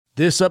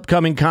This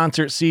upcoming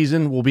concert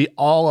season will be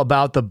all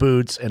about the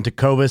boots, and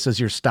Tecovas is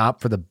your stop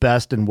for the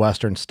best in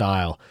Western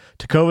style.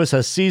 Tecovas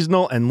has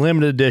seasonal and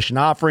limited edition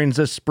offerings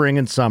this spring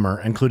and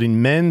summer,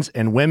 including men's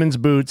and women's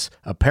boots,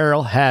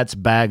 apparel, hats,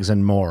 bags,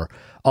 and more.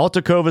 All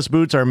Tecovas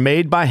boots are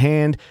made by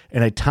hand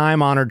in a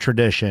time-honored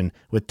tradition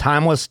with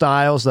timeless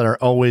styles that are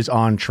always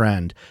on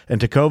trend. And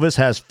Tecovas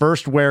has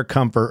first wear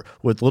comfort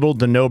with little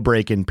to no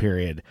break-in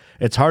period.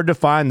 It's hard to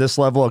find this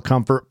level of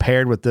comfort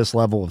paired with this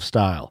level of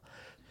style.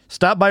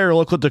 Stop by your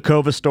local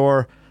Tecovas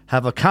store,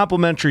 have a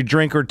complimentary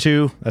drink or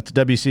two, that's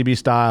WCB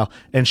style,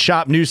 and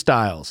shop new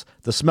styles.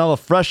 The smell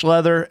of fresh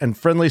leather and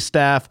friendly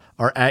staff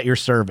are at your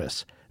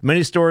service.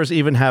 Many stores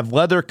even have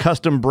leather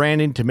custom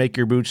branding to make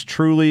your boots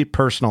truly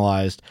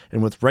personalized.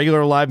 And with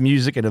regular live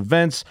music and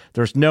events,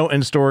 there's no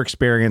in-store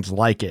experience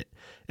like it.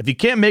 If you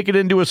can't make it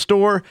into a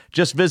store,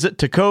 just visit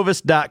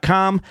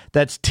tecovas.com.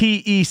 That's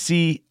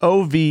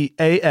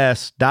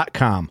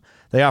TECOVAS.com.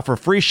 They offer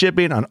free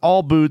shipping on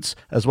all boots,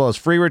 as well as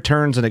free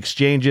returns and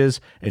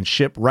exchanges, and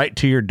ship right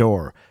to your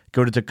door.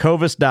 Go to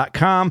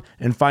tecovas.com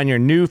and find your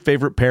new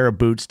favorite pair of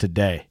boots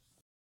today.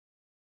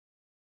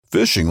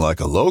 Fishing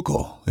like a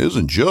local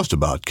isn't just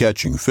about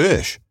catching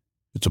fish.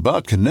 It's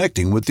about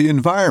connecting with the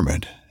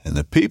environment and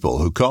the people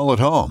who call it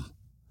home.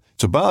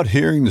 It's about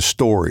hearing the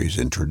stories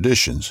and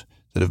traditions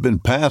that have been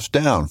passed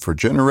down for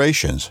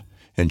generations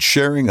and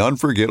sharing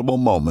unforgettable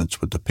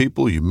moments with the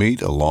people you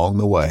meet along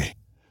the way.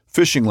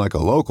 Fishing like a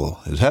local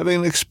is having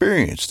an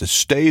experience that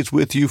stays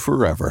with you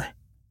forever.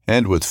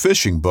 And with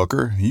Fishing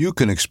Booker, you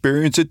can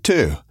experience it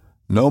too,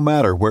 no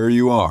matter where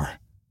you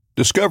are.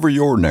 Discover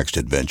your next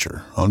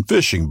adventure on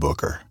Fishing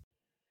Booker.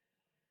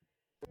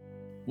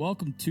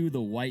 Welcome to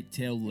the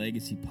Whitetail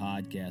Legacy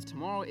Podcast.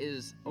 Tomorrow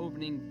is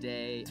opening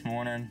day. This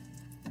morning,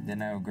 didn't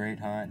have a great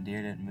hunt.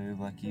 Deer didn't move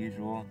like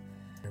usual.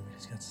 We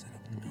just got set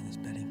up in the middle of this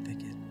bedding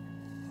thicket.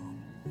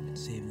 Been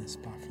saving this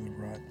spot from the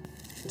rut.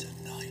 It's a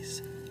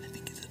nice, I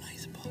think it's a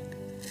nice buck.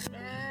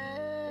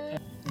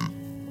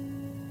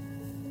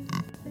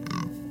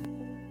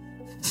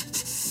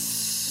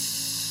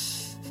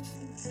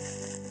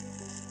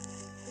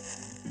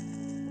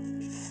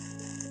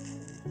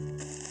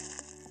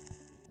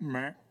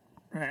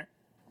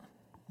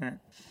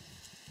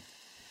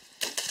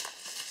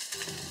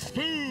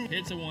 Boom!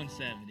 Hits a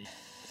 170.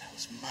 That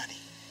was money. I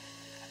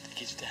think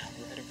he's down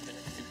right over there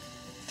through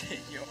 10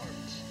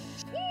 yards.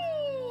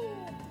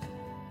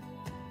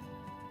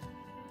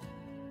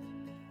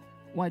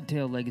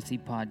 Whitetail Legacy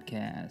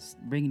Podcast,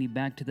 bringing you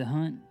back to the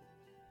hunt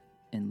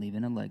and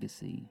leaving a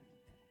legacy.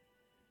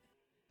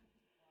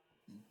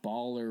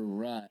 Baller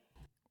rut.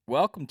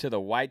 Welcome to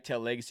the Whitetail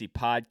Legacy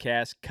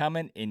Podcast,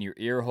 coming in your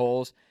ear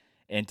holes.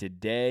 And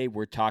today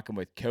we're talking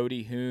with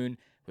Cody Hoon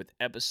with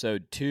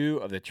episode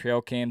 2 of the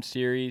Trail Cam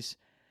series.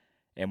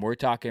 And we're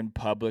talking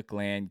public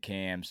land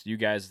cams. You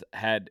guys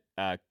had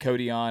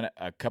Cody on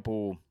a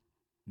couple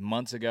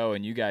months ago,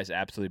 and you guys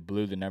absolutely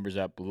blew the numbers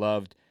up.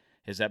 Loved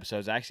his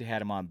episodes. I actually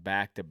had him on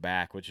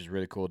back-to-back, which is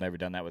really cool. Never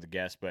done that with a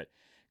guest. But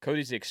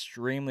Cody's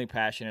extremely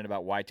passionate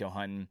about whitetail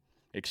hunting,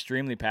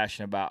 extremely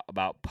passionate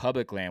about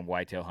public land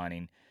whitetail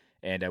hunting.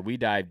 And we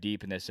dive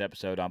deep in this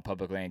episode on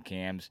public land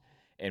cams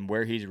and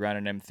where he's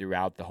running them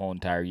throughout the whole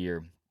entire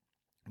year.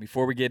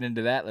 Before we get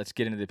into that, let's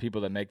get into the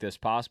people that make this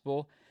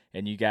possible.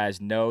 And you guys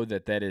know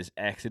that is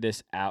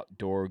Exodus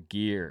Outdoor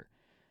Gear.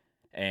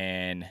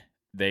 And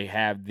they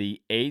have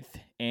the 8th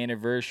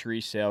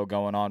anniversary sale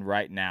going on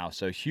right now.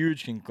 So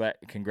huge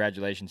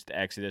congratulations to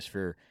Exodus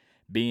for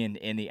being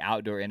in the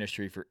outdoor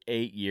industry for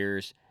 8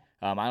 years.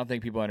 I don't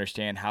think people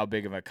understand how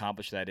big of an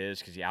accomplishment that is,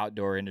 because the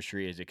outdoor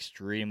industry is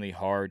extremely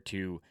hard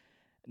to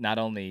not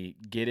only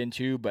get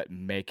into, but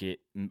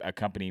a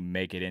company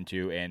make it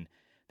into. And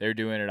they're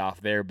doing it off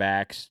their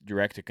backs,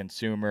 direct to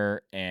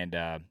consumer, and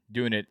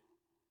doing it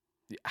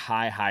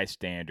high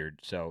standard.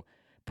 So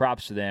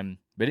props to them.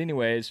 But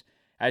anyways,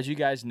 as you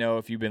guys know,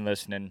 if you've been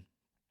listening,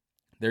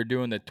 they're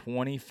doing the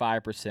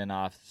 25%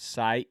 off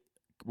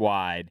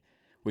site-wide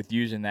with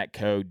using that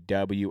code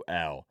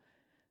WL.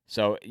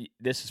 So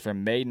this is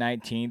from May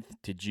 19th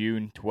to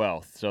June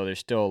 12th. So there's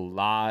still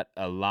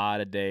a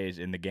lot of days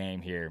in the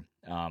game here.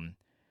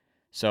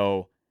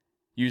 So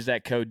use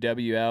that code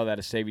WL.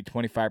 That'll save you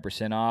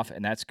 25% off,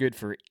 and that's good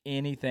for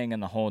anything on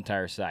the whole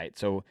entire site.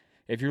 So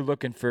if you're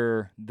looking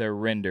for their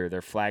Render,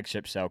 their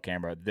flagship cell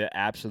camera, the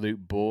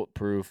absolute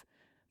bulletproof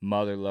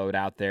mother load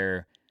out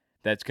there,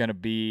 that's going to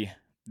be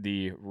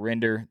the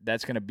Render.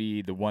 That's going to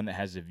be the one that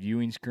has the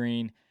viewing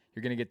screen.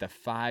 You're going to get the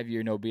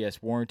 5-year no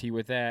BS warranty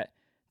with that,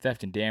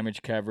 theft and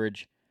damage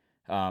coverage.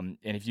 And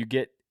if you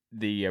get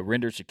the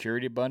Render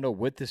security bundle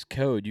with this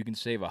code, you can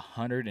save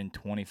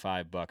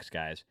 $125,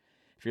 guys.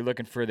 If you're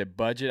looking for the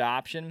budget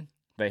option,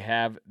 they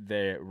have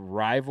the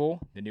Rival,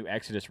 the new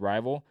Exodus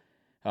Rival.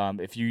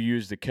 If you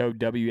use the code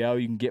WL,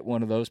 you can get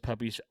one of those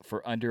puppies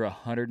for under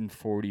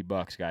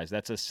 $140, guys.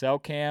 That's a cell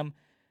cam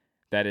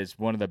that is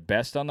one of the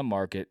best on the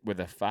market with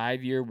a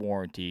 5-year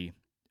warranty.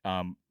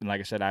 And like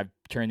I said, I've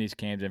turned these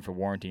cams in for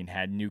warranty and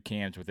had new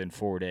cams within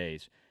 4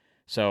 days.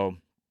 So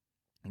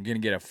I'm going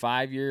to get a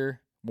 5-year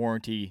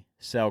warranty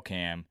cell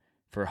cam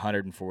for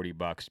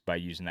 $140 by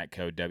using that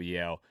code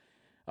WL.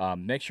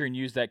 Make sure and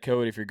use that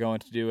code if you're going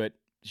to do it.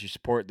 You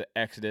support the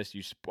Exodus.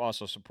 You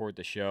also support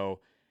the show.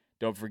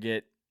 Don't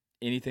forget,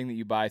 anything that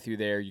you buy through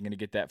there, you're going to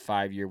get that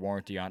 5-year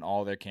warranty on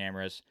all their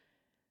cameras.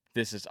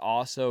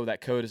 That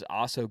code is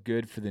also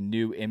good for the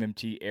new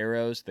MMT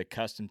arrows, the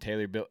custom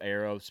tailor-built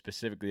arrow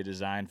specifically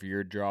designed for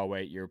your draw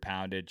weight, your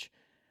poundage,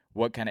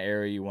 what kind of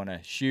arrow you want to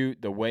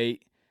shoot, the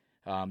weight.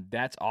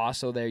 That's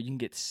also there. You can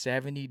get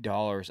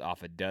 $70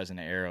 off a dozen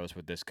arrows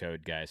with this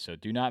code, guys. So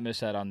do not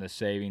miss out on this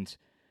savings.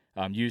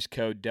 Use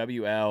code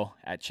WL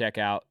at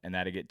checkout, and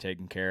that'll get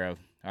taken care of.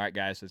 All right,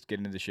 guys, let's get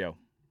into the show.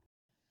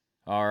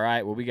 All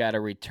right, well, we got a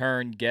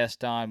return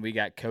guest on. We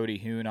got Cody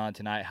Hoon on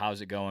tonight.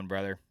 How's it going,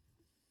 brother?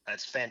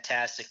 That's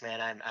fantastic,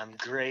 man. I'm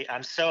great.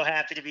 I'm so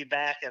happy to be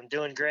back. I'm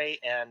doing great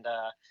and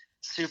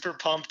super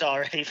pumped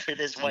already for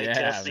this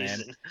whitetail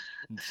season.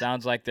 It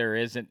sounds like there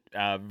isn't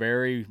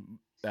very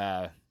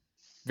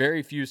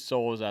few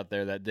souls out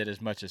there that did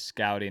as much as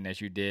scouting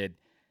as you did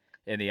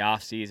in the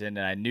off season,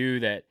 and I knew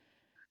that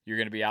you're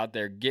going to be out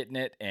there getting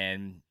it,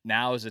 and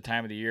now is the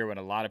time of the year when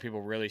a lot of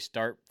people really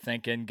start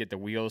thinking, get the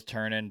wheels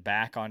turning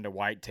back onto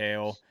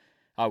whitetail.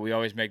 We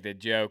always make the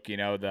joke,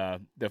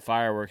 the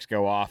fireworks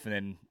go off, and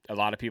then a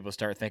lot of people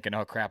start thinking,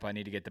 oh, crap, I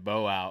need to get the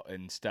bow out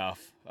and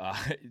stuff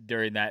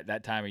during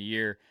that time of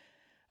year.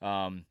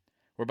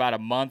 We're about a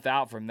month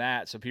out from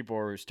that, so people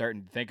are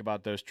starting to think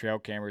about those trail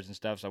cameras and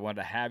stuff. So I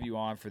wanted to have you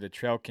on for the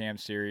Trail Cam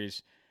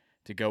series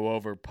to go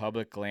over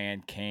public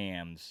land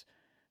cams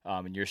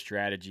and your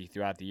strategy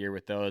throughout the year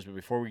with those. But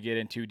before we get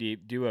in too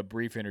deep, do a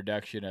brief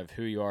introduction of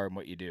who you are and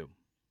what you do.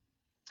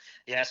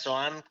 Yeah, so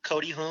I'm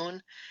Cody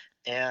Hoon,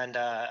 and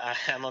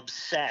I'm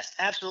obsessed,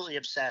 absolutely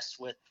obsessed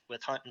with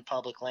hunting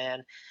public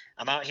land.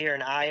 I'm out here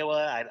in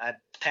Iowa. I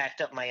packed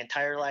up my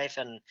entire life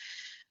and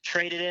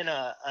traded in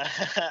a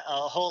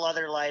whole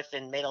other life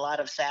and made a lot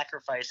of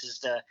sacrifices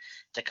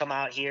to come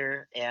out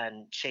here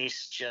and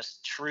chase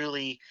just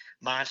truly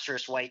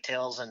monstrous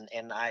whitetails.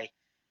 And I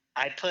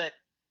put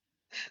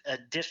a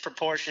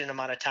disproportionate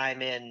amount of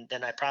time in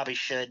than I probably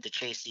should to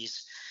chase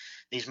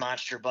these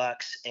monster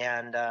bucks.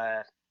 And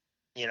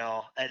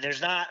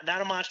there's not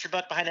a monster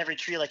buck behind every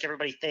tree like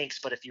everybody thinks,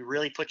 but if you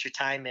really put your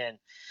time in,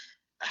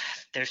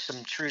 there's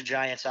some true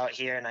giants out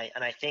here. And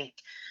I think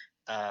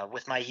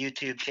with my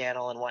YouTube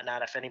channel and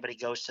whatnot, if anybody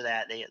goes to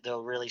that,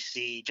 they'll really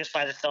see, just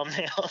by the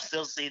thumbnails,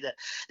 they'll see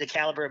the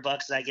caliber of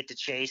bucks that I get to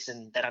chase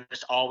and that I'm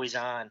just always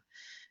on.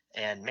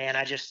 And man,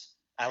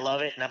 I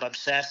love it, and I'm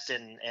obsessed,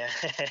 and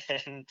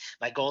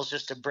my goal is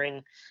just to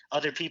bring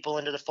other people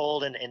into the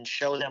fold and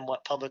show them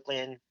what public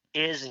land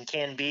is and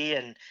can be,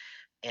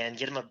 and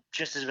get them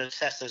just as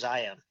obsessed as I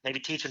am. Maybe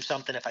teach them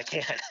something if I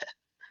can.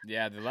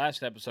 Yeah, the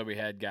last episode we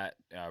had got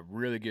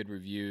really good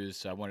reviews,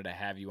 so I wanted to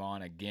have you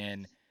on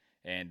again.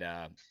 And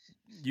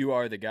you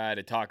are the guy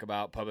to talk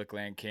about public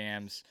land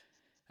cams,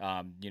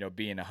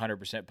 being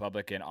 100%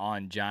 public and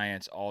on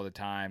giants all the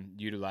time,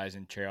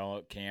 utilizing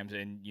trail cams.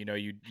 And,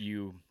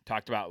 you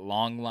talked about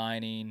long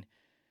lining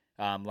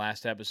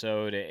last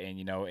episode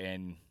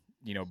and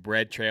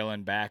bred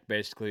trailing back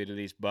basically to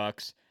these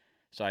bucks.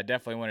 So I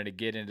definitely wanted to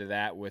get into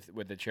that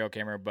with the trail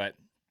camera. But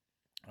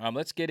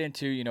let's get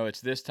into,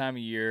 it's this time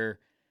of year.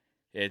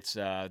 It's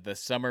the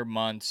summer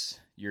months.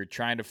 You're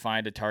trying to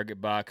find a target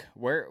buck.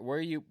 Where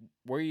are you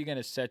going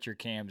to set your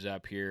cams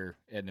up here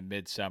in the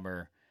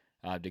midsummer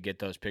to get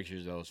those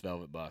pictures of those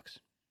velvet bucks?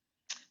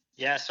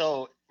 Yeah,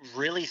 so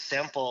really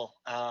simple,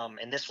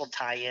 and this will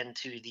tie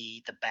into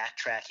the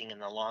backtracking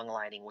and the long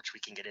lining, which we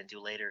can get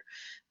into later.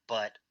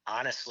 But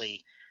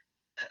honestly,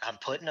 I'm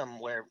putting them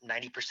where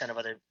 90%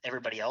 of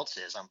everybody else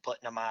is. I'm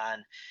putting them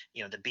on,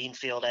 the bean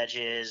field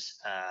edges,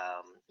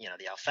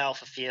 the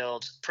alfalfa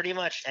fields, pretty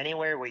much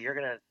anywhere where you're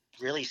going to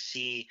really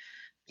see,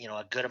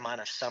 a good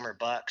amount of summer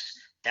bucks.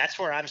 That's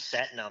where I'm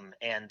setting them.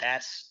 And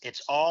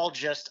it's all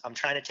just, I'm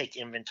trying to take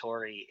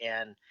inventory.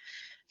 And,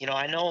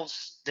 I know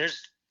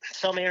there's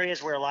some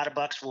areas where a lot of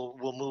bucks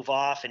will move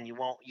off and you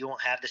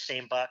won't have the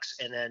same bucks.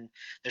 And then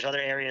there's other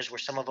areas where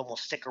some of them will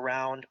stick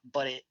around,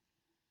 but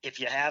if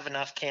you have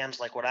enough cams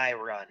like what I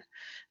run,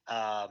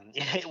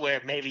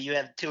 where maybe you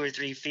have 2 or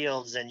 3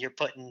 fields and you're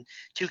putting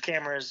 2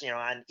 cameras,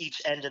 on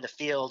each end of the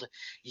field,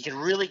 you can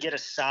really get a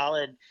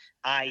solid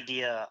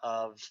idea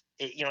of,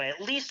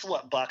 at least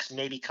what bucks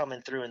may be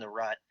coming through in the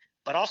rut,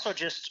 but also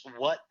just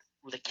what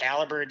the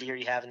caliber of deer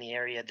you have in the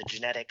area, the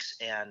genetics.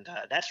 And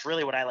that's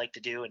really what I like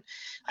to do. And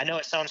I know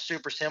it sounds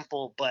super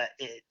simple, but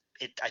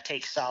I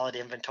take solid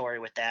inventory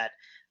with that.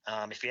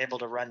 If you're able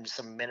to run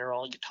some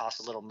mineral, you toss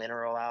a little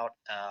mineral out.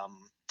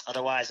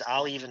 Otherwise,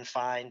 I'll even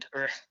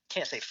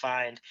can't say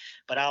find,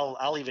 but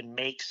I'll even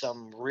make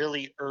some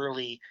really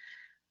early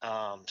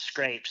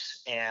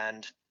scrapes.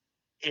 And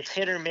it's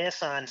hit or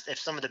miss on if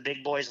some of the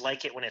big boys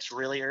like it when it's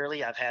really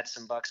early. I've had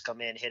some bucks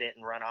come in, hit it,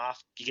 and run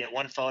off. You get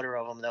one photo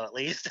of them, though, at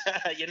least.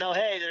 Hey,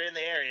 they're in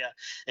the area.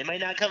 They might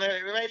not come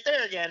right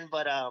there again,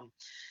 but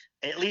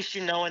at least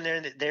when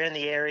they're in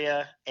the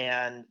area.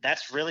 And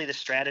that's really the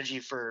strategy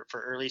for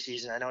early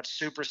season. I know it's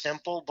super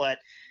simple, but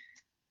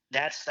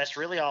that's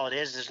really all it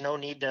is. There's no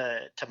need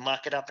to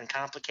muck it up and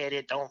complicate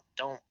it.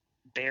 Don't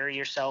bury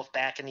yourself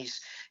back in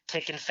these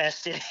tick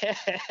infested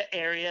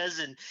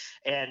areas,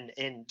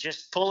 and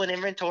just pull an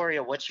inventory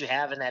of what you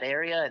have in that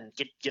area and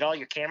get all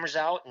your cameras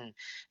out,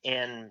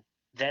 and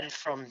then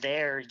from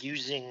there,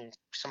 using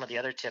some of the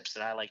other tips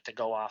that I like to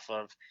go off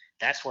of,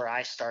 that's where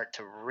I start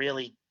to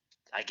really,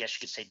 I guess you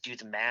could say, do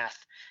the math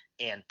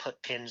and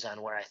put pins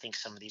on where I think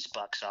some of these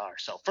bucks are.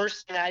 So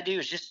first thing I do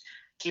is just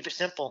keep it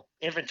simple,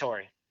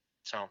 inventory.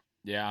 So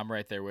Yeah, I'm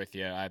right there with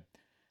you. I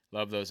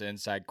love those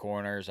inside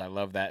corners. I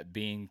love that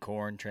bean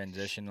corn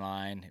transition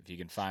line. If you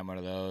can find one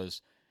of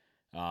those,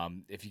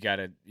 if you got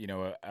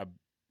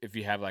if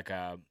you have like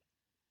a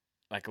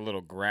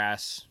little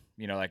grass,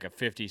 like a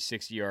 50,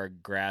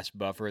 60-yard grass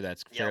buffer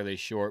that's Yep. fairly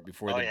short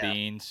before Oh, the yeah.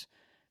 beans,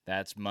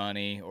 that's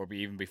money. Or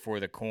even before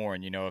the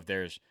corn, if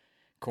there's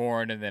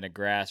corn and then a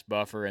grass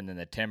buffer and then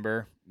the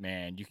timber,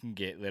 man, you can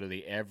get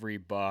literally every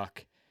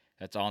buck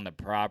that's on the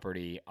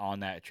property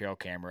on that trail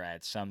camera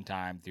at some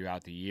time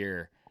throughout the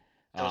year.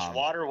 Those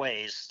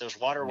waterways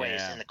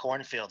Yeah. in the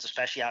cornfields,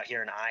 especially out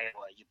here in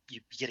Iowa, you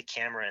get a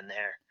camera in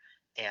there,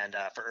 and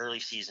for early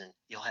season,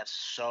 you'll have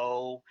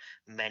so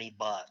many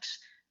bucks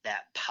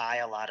that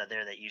pile out of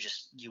there that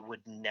you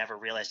would never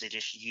realize. They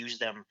just use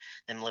them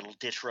little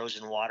ditch rows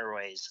and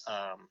waterways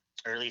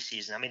early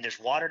season. I mean, there's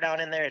water down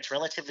in there. It's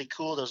relatively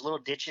cool. Those little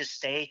ditches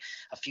stay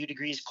a few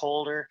degrees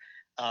colder.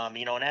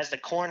 And as the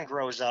corn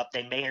grows up,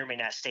 they may or may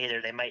not stay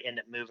there. They might end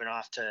up moving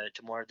off to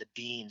more of the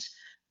beans.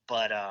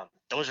 But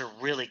those are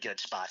really good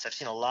spots. I've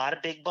seen a lot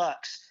of big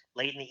bucks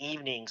late in the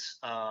evenings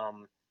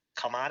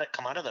come out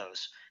of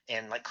those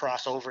and like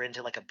cross over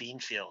into like a bean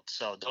field.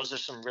 So those are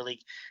some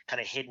really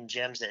kind of hidden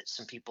gems that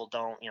some people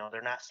don't,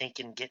 they're not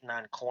thinking getting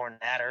on corn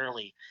that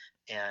early.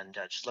 And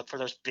just look for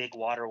those big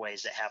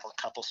waterways that have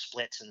a couple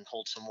splits and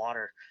hold some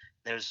water.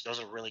 Those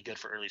are really good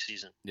for early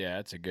season. Yeah,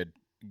 that's a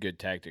good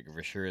tactic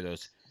for sure.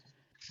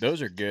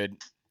 Those are good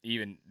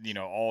even,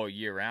 all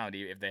year round.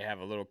 If they have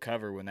a little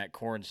cover when that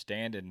corn's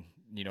standing,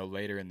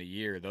 later in the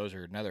year, those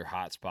are another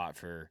hot spot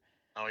for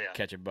Oh yeah.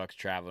 catching bucks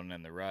traveling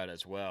in the rut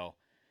as well.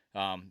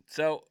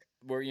 So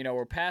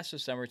we're past the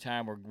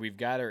summertime. We've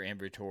got our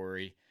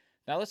inventory.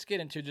 Now let's get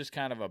into just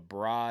kind of a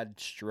broad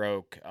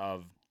stroke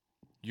of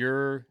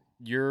your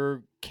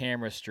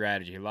camera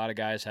strategy. A lot of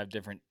guys have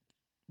different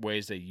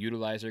ways they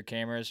utilize their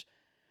cameras.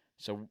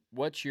 So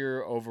what's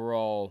your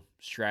overall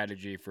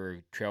strategy for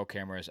trail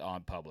cameras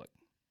on public?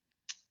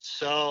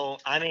 So,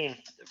 I mean,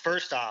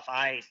 first off,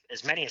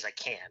 as many as I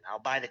can. I'll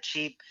buy the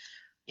cheap,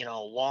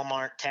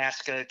 Walmart,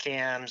 Tasca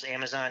cams,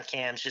 Amazon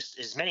cams, just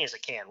as many as I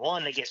can.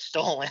 One, they get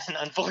stolen,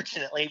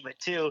 unfortunately, but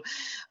two,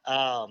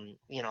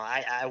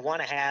 I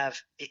want to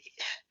have.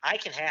 I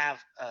can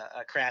have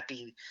a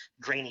crappy,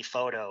 grainy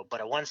photo,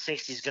 but a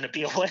 160 is going to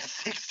be a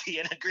 160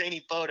 in a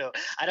grainy photo.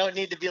 I don't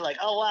need to be like,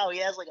 oh wow, he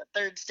has like a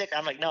third stick.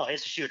 I'm like, no,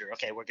 it's a shooter.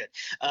 Okay, we're good.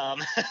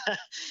 Um,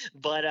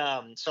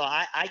 so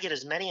I get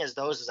as many as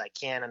those as I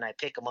can, and I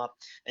pick them up.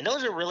 And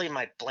those are really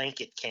my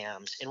blanket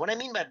cams. And what I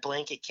mean by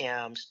blanket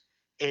cams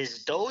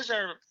is those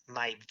are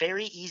my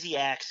very easy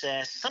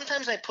access.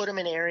 Sometimes I put them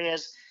in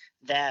areas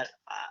that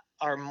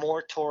are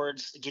more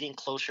towards getting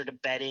closer to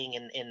bedding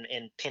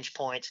and pinch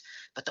points.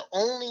 But the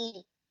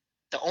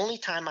only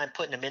time I'm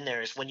putting them in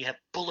there is when you have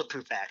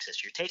bulletproof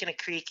access. You're taking a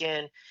creek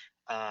in,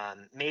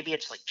 maybe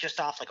it's like just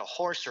off like a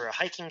horse or a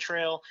hiking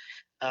trail.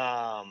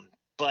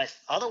 But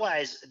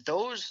otherwise,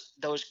 those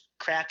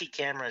crappy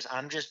cameras,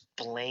 I'm just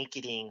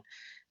blanketing,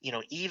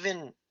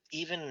 even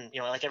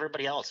like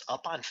everybody else,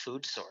 up on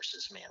food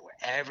sources, man, where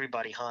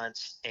everybody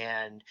hunts,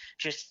 and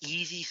just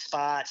easy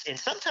spots. And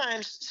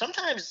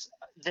sometimes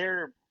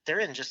they're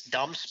in just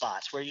dumb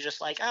spots where you're just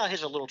like, oh,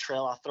 here's a little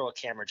trail, I'll throw a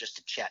camera just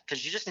to check,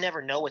 because you just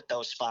never know with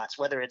those spots,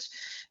 whether it's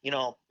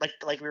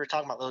like we were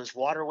talking about those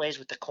waterways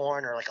with the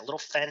corn, or like a little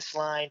fence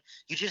line.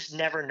 You just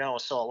never know.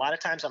 So a lot of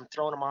times I'm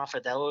throwing them off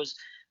of those.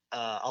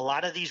 A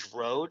lot of these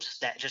roads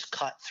that just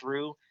cut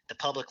through the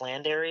public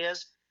land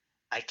areas,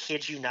 I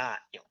kid you not,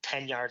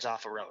 10 yards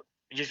off a road.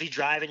 You just be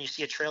driving, you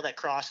see a trail that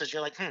crosses,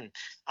 you're like,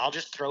 I'll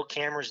just throw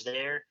cameras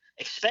there,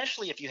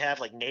 especially if you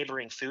have like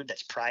neighboring food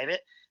that's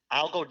private.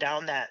 I'll go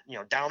down that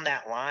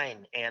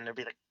line, and there'll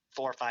be like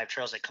 4 or 5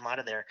 trails that come out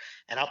of there,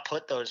 and I'll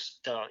put those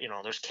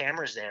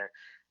cameras there.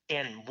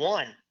 And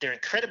one, they're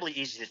incredibly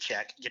easy to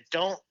check.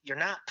 You're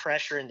not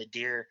pressuring the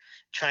deer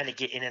trying to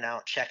get in and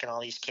out, checking all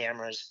these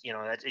cameras.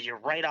 You're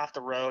right off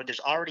the road.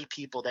 There's already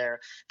people there,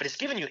 but it's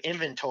giving you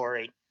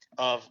inventory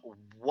of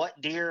what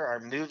deer are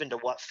moving to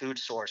what food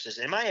sources.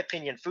 In my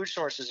opinion, food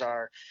sources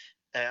are,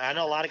 I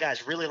know a lot of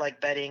guys really like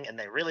bedding, and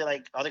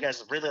other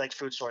guys really like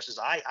food sources.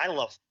 I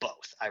love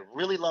both. I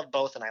really love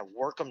both, and I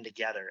work them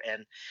together.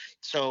 And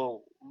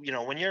so,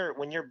 when you're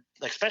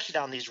like, especially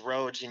down these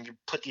roads, and you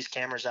put these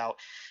cameras out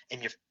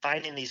and you're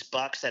finding these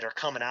bucks that are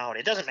coming out,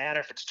 it doesn't matter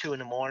if it's 2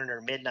 a.m.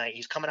 or midnight,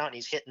 he's coming out and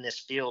he's hitting this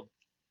field.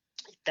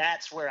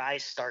 That's where I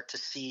start to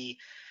see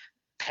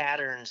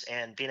patterns,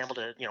 and being able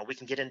to, we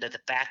can get into the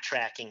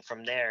backtracking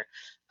from there.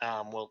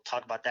 We'll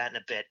talk about that in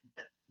a bit.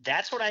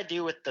 That's what I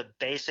do with the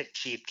basic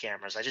cheap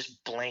cameras. I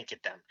just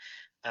blanket them.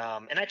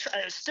 And I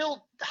try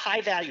still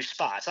high value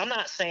spots. I'm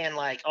not saying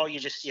like, oh, you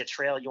just see a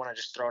trail, you want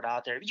to just throw it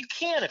out there. You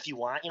can if you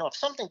want. If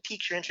something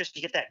piques your interest,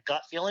 you get that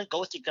gut feeling, go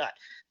with your gut.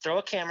 Throw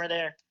a camera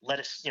there, let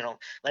it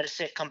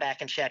sit, come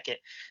back and check it.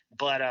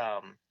 But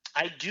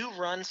I do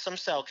run some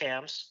cell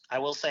cams. I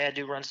will say I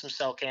do run some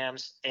cell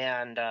cams,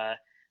 and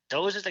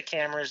those are the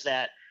cameras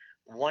that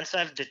once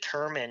I've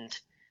determined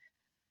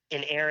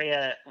an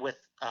area with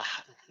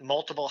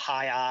multiple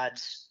high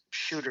odds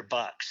shooter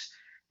bucks,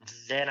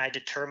 then I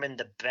determine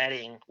the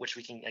bedding, which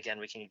we can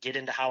get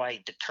into how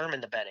I determine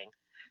the bedding.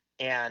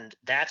 And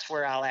that's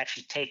where I'll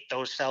actually take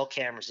those cell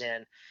cameras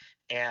in,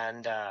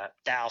 and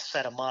I'll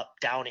set them up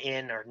down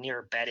in or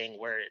near bedding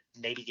where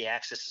maybe the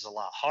access is a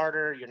lot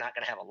harder. You're not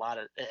going to have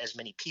as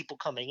many people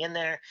coming in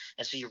there.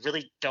 And so you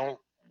really don't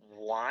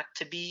want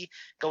to be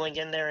going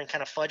in there and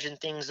kind of fudging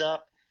things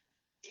up.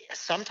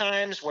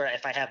 Sometimes where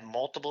if I have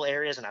multiple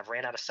areas and I've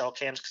ran out of cell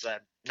cams because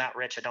I'm not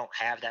rich, I don't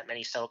have that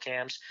many cell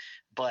cams,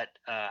 but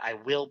I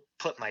will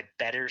put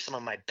some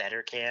of my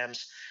better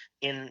cams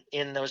in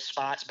those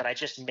spots. But I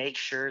just make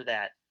sure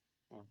that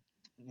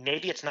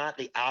maybe it's not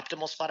the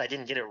optimal spot. I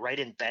didn't get it right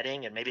in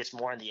bedding, and maybe it's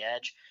more on the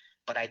edge,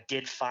 but I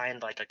did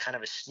find like a kind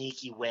of a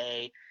sneaky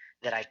way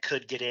that I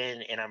could get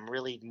in, and I'm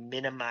really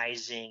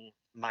minimizing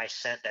my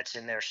scent that's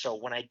in there. So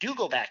when I do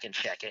go back and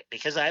check it,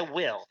 because I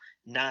will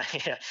not,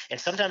 and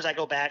sometimes I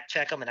go back,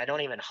 check them, and I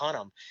don't even hunt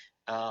them.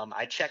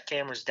 I check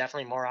cameras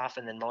definitely more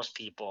often than most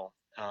people.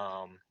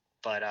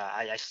 But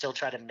I still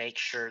try to make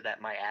sure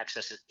that my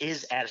access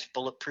is as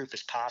bulletproof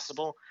as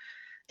possible.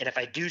 And if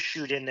I do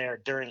shoot in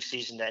there during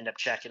season to end up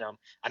checking them,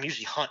 I'm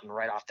usually hunting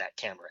right off that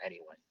camera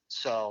anyway.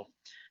 So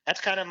that's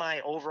kind of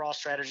my overall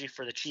strategy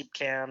for the cheap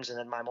cams and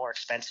then my more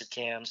expensive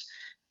cams,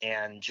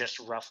 and just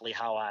roughly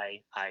how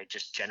I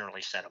just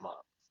generally set them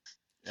up.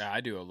 Yeah,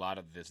 I do a lot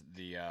of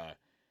the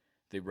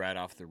right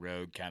off the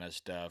road kind of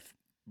stuff.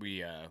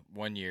 We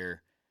one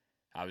year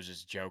I was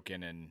just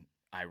joking and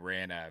I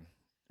ran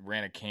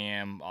a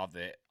cam off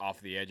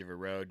the edge of a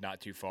road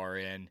not too far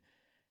in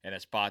a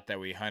spot that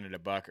we hunted a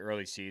buck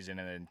early season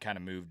and then kind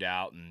of moved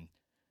out, and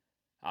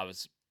I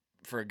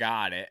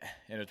forgot it,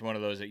 and it's one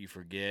of those that you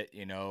forget,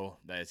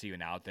 that it's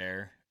even out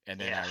there. And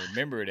then I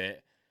remembered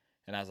it,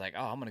 and I was like,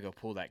 oh, I'm going to go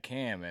pull that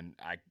cam. And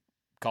I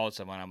called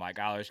someone. I'm like,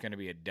 oh, there's going to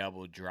be a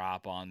double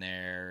drop on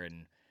there,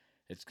 and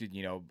it's good,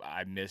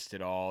 I missed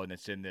it all, and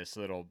it's in this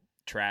little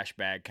trash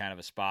bag kind of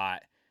a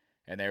spot.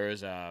 And there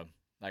was a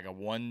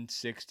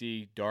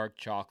 160 dark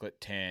chocolate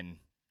 10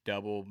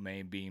 double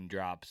main beam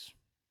drops,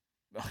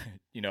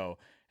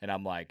 and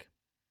I'm like,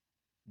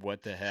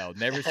 what the hell?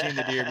 Never seen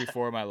the deer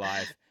before in my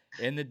life.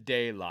 In the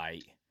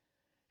daylight,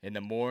 in the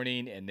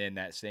morning, and then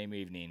that same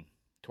evening,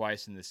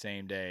 twice in the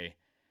same day,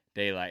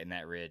 daylight in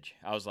that ridge.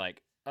 I was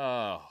like,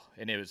 oh,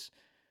 and it was,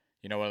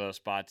 one of those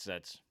spots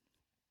that's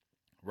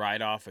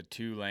right off a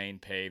 2-lane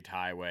paved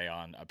highway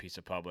on a piece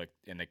of public,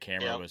 and the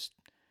camera was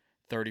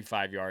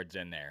 35 yards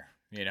in there,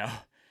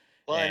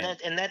 Well,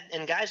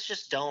 and guys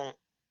just don't,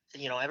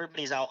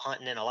 everybody's out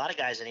hunting, and a lot of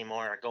guys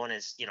anymore are going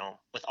as,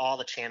 with all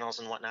the channels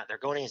and whatnot, they're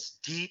going as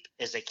deep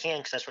as they can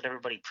because that's what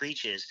everybody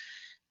preaches.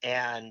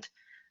 And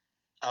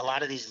a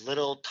lot of these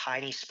little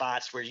tiny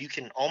spots where you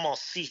can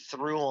almost see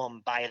through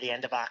them by the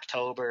end of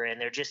October,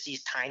 and they're just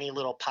these tiny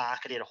little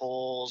pocketed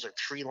holes or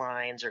tree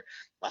lines, or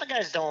a lot of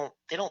guys don't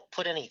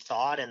put any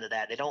thought into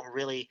that. They don't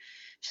really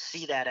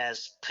see that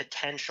as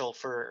potential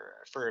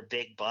for a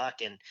big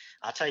buck. And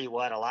I'll tell you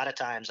what, a lot of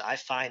times I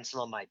find some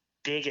of my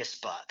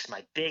biggest bucks,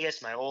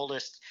 my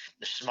oldest,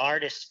 the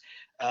smartest,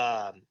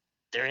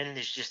 they're in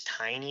these just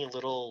tiny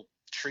little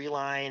tree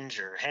lines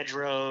or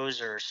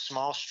hedgerows or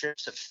small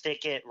strips of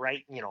thicket,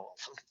 right?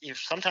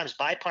 Sometimes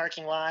by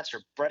parking lots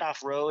or right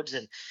off roads.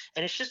 And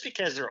it's just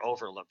because they're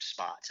overlooked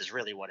spots is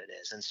really what it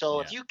is. And so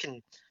if you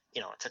can,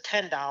 it's a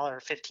 $10,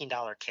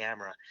 $15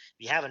 camera. If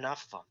you have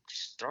enough of them,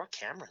 just throw a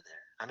camera there.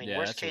 I mean,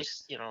 worst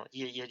case, you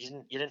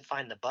didn't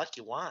find the buck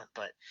you want,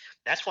 but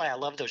that's why I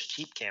love those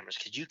cheap cameras.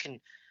 Cause you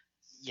can,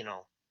 you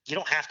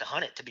don't have to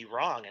hunt it to be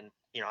wrong. And,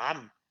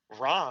 I'm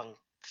wrong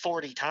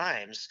 40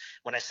 times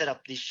when I set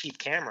up these cheap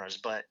cameras,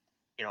 but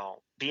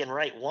being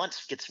right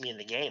once gets me in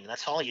the game.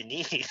 That's all you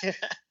need.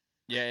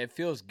 Yeah, it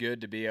feels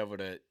good to be able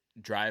to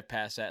drive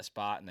past that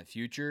spot in the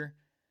future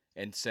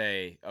and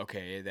say,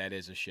 okay, that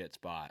is a shit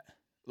spot.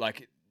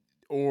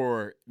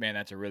 Or man,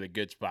 that's a really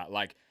good spot.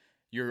 Like,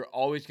 you're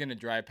always going to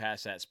drive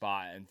past that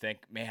spot and think,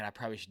 man, I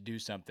probably should do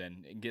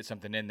something and get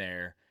something in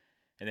there.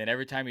 And then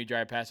every time you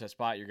drive past that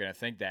spot, you're going to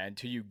think that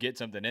until you get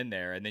something in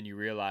there, and then you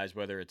realize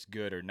whether it's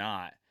good or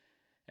not.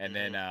 And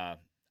then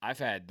I've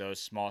had those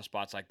small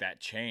spots like that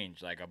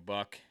change, like a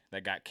buck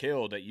that got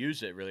killed that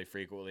used it really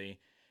frequently,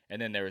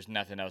 and then there was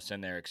nothing else in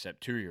there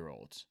except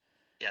 2-year-olds.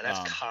 Yeah,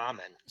 that's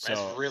common.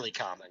 That's really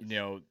common.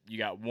 You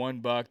got one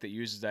buck that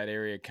uses that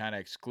area kind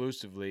of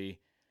exclusively.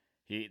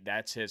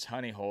 That's his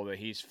honey hole that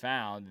he's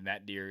found, and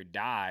that deer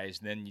dies.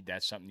 Then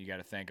that's something you got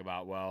to think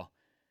about. Well,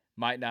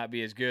 might not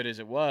be as good as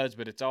it was,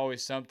 but it's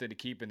always something to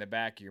keep in the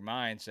back of your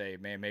mind. Say,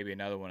 man, maybe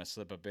another one to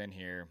slip up in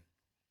here.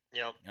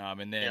 Yep.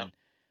 And then.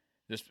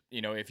 Just,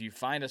 if you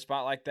find a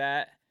spot like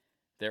that,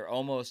 they're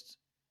almost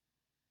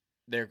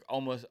they're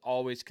almost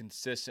always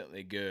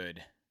consistently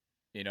good.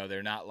 You know,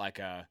 they're not like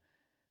a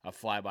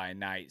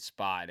fly-by-night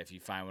spot. If you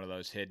find one of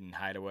those hidden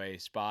hideaway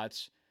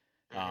spots,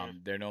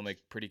 they're normally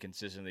pretty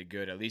consistently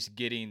good, at least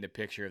getting the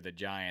picture of the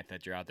giant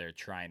that you're out there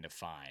trying to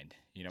find.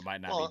 You know,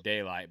 might not Well, be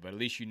daylight, but at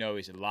least you know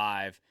he's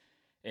alive.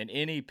 And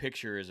any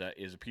picture is a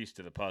piece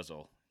to the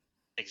puzzle.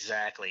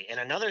 exactly. And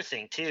another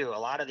thing too, a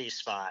lot of these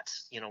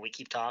spots, we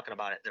keep talking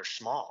about it, they're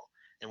small.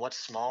 And what's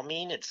small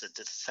mean? It's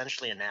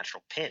essentially a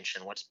natural pinch.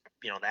 And what's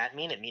that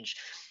mean? It means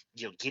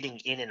getting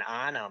in and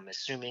on them,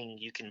 assuming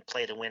you can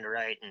play the wind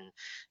right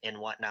and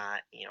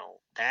whatnot.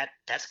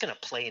 That's going to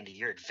play into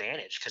your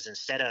advantage because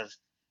instead of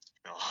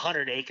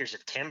 100 acres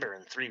of timber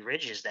and 3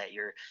 ridges that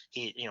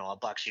a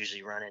buck's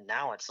usually running,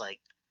 now it's like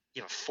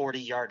you have a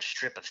 40-yard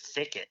strip of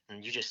thicket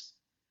and you just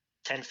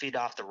 10 feet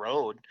off the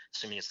road,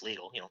 assuming it's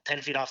legal,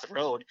 10 feet off the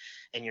road,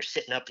 and you're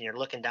sitting up and you're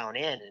looking down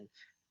in. And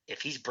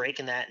if he's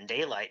breaking that in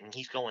daylight and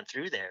he's going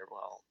through there,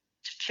 well,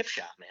 it's a chip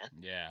shot, man.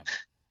 Yeah,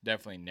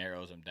 definitely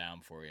narrows them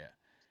down for you.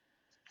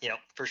 Yep,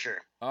 for sure.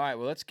 All right,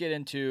 well, let's get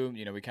into,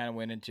 we kind of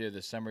went into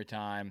the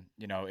summertime.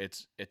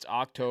 It's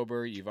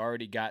October. You've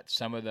already got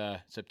some of the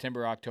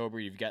September, October.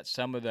 You've got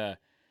some of the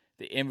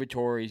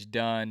inventories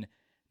done.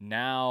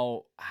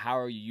 Now, how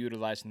are you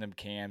utilizing them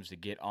cams to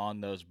get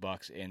on those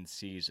bucks in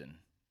season?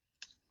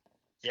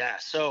 Yeah,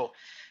 so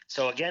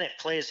again, it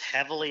plays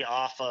heavily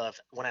off of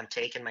when I'm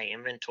taking my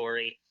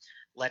inventory.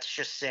 Let's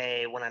just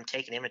say when I'm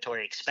taking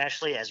inventory,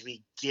 especially as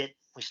we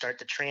start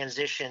to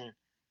transition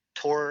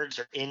towards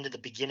or into the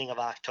beginning of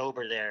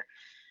October there,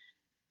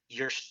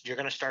 you're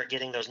going to start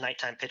getting those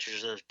nighttime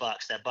pictures of those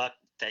bucks, that buck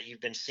that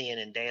you've been seeing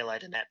in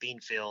daylight in that bean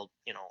field,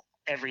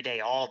 every day,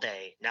 all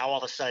day. Now all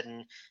of a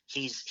sudden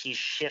he's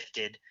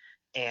shifted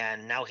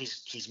and now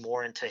he's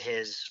more into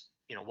his,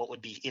 what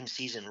would be in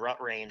season rut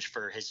range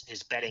for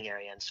his bedding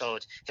area. And so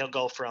he'll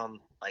go from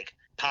like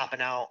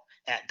popping out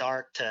at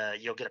dark to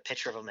you'll get a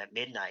picture of him at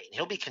midnight, and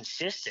he'll be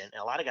consistent.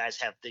 And a lot of guys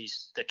have the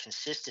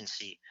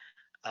consistency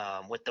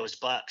with those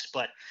bucks.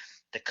 But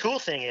the cool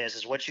thing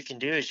is what you can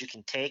do is you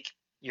can take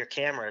your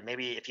camera,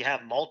 maybe if you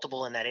have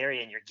multiple in that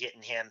area and you're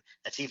getting him,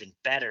 that's even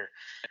better.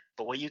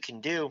 But what you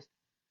can do,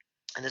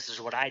 and this is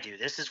what I do,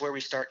 this is where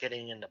we start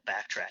getting into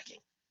backtracking.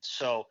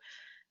 So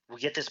we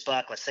get this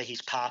buck, let's say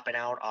he's popping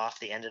out off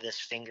the end of this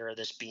finger of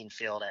this bean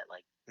field at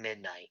like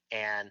midnight,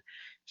 and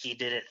he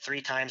did it 3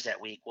 times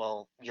that week.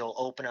 Well, you'll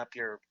open up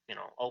your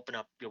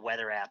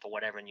weather app or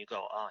whatever, and you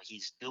go, oh,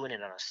 he's doing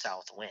it on a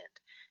south wind.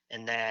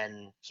 And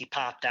then he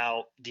popped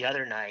out the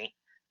other night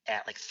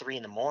at like 3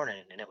 in the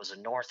morning and it was a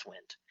north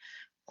wind.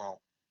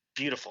 Well,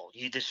 beautiful.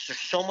 There's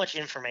so much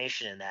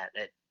information in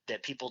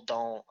that people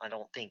I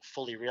don't think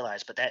fully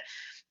realize, but that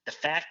the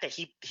fact that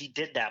he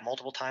did that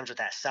multiple times with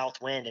that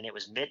south wind and it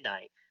was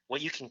midnight,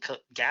 what you can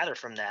gather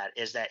from that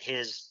is that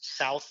his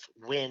south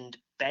wind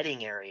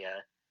bedding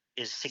area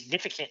is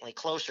significantly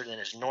closer than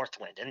his north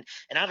wind. And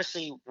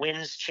obviously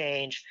winds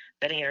change,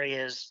 bedding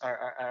areas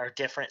are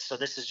different. So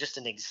this is just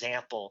an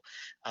example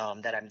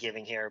that I'm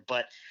giving here.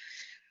 But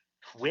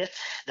with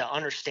the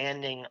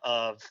understanding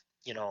of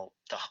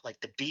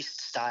the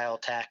beast style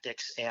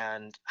tactics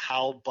and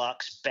how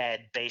bucks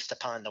bed based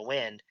upon the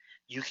wind,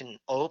 you can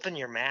open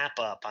your map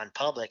up on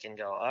public and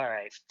go, all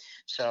right,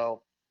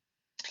 so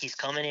he's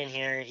coming in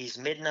here, he's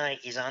midnight,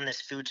 he's on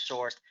this food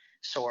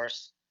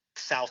source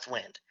south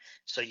wind.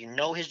 So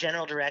his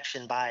general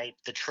direction by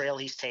the trail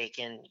he's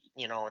taken.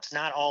 It's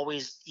not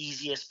always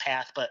easiest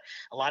path, but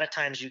a lot of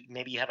times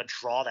maybe you have a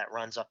draw that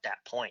runs up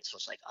that point. So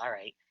it's like, all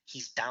right,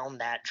 he's down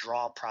that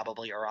draw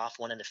probably, or off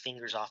one of the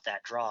fingers off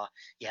that draw.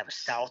 You have a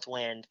south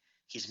wind.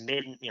 He's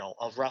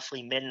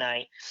roughly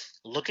midnight.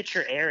 Look at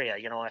your area.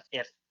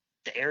 If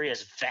the area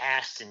is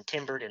vast and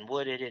timbered and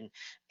wooded,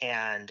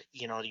 and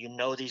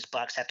these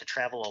bucks have to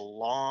travel a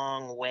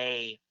long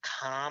way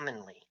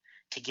commonly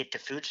to get to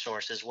food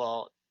sources.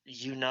 Well,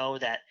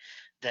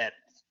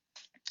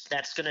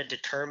 that's going to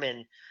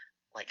determine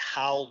like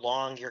how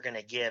long you're going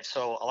to give.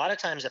 So a lot of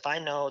times, if I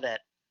know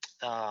that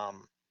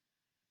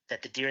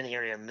that the deer in the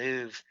area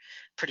move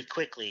pretty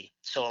quickly,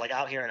 so like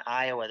out here in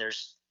Iowa,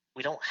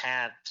 we don't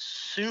have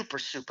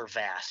super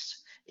vast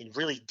and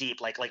really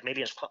deep, like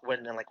maybe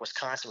when in like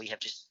Wisconsin, we have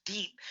just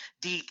deep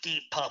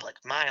public,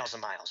 miles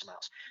and miles and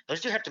miles.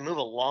 Those deer have to move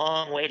a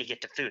long way to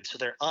get to food, so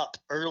they're up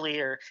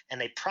earlier and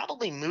they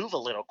probably move a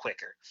little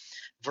quicker.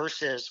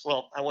 Versus,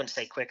 well, I wouldn't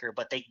say quicker,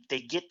 but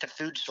they get to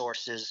food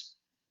sources,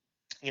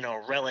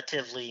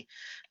 relatively.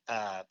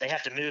 They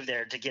have to move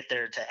there to get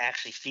there to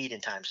actually feed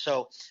in time.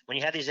 So when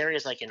you have these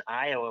areas like in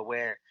Iowa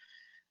where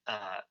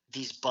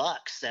these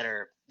bucks that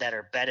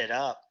are bedded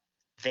up,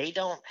 they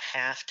don't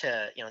have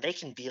to, they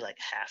can be like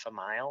half a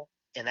mile,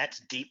 and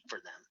that's deep for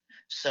them.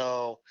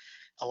 So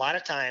a lot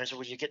of times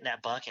when you're getting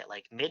that buck at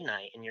like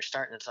midnight and you're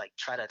starting to like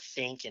try to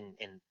think and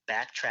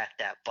backtrack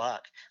that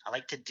buck, I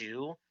like to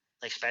do,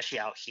 like especially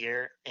out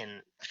here,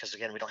 and because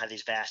again we don't have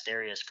these vast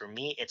areas. For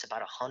me, it's about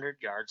 100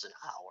 yards an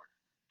hour.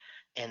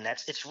 and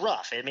it's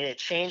rough. I mean, it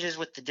changes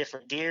with the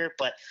different deer,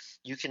 but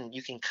you can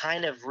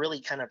kind of really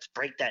kind of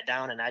break that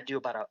down. And I do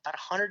about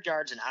 100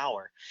 yards an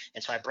hour,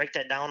 and so I break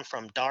that down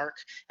from dark,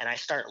 and I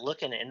start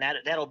looking, and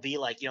that'll be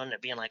like, you end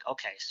up being like,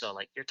 okay, so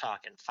like you're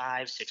talking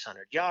 500-600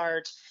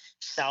 yards,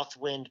 south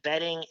wind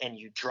bedding, and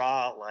you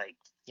draw like,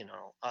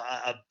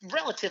 a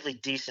relatively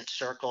decent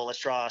circle. Let's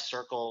draw a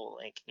circle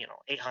like,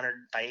 800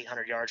 by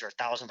 800 yards or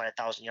 1,000 by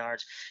 1,000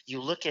 yards.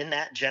 You look in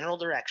that general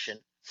direction,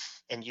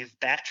 and you've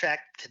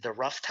backtracked to the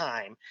rough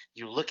time.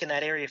 You look in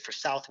that area for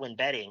south wind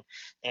bedding,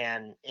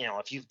 and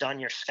if you've done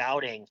your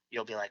scouting,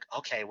 you'll be like,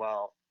 okay,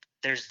 well,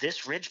 there's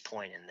this ridge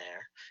point in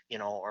there,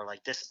 or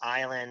like this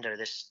island, or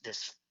this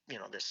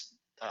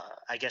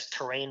I guess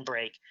terrain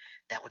break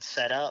that would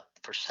set up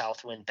for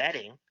south wind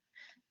bedding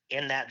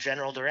in that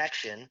general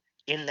direction,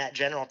 in that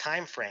general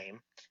time frame.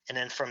 And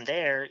then from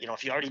there,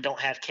 if you already don't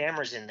have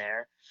cameras in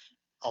there,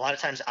 a lot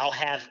of times I'll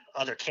have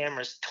other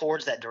cameras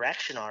towards that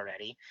direction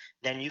already.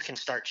 Then you can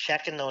start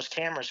checking those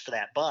cameras for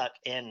that buck.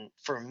 And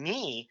for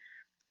me,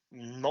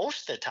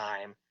 most of the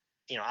time,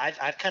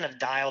 I've kind of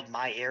dialed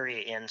my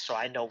area in, so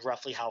I know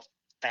roughly how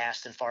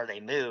fast and far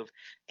they move.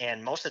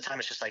 And most of the time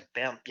it's just like,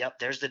 bam, yep,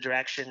 there's the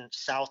direction,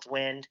 south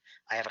wind.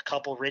 I have a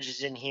couple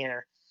ridges in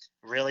here.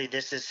 Really,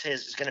 this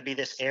is going to be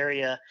this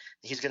area.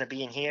 He's going to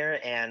be in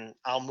here, and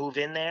I'll move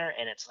in there.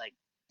 And it's like,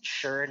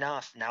 sure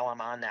enough, now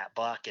I'm on that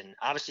buck. And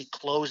obviously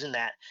closing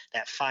that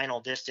final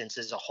distance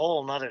is a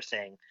whole nother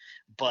thing,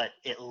 but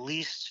at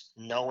least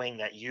knowing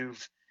that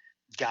you've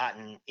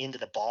gotten into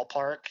the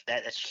ballpark,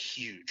 that's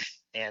huge.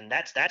 And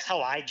that's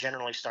how I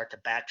generally start to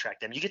backtrack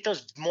them. You get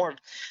those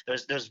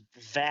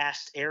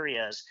vast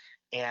areas,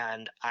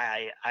 and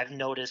I've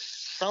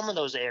noticed some of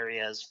those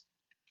areas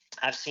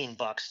I've seen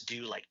bucks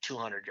do like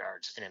 200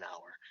 yards in an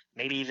hour,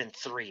 maybe even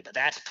three, but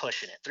that's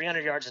pushing it.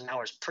 300 yards an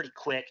hour is pretty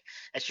quick.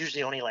 That's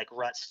usually only like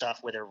rut stuff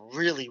where they're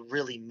really,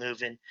 really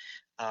moving.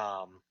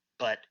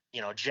 But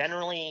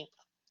generally,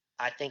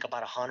 I think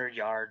about 100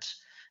 yards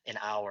an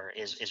hour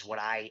is what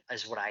I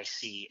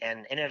see.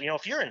 And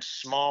if you're in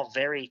small,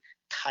 very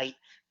tight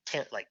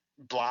like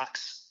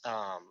blocks,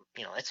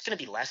 it's going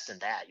to be less than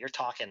that. You're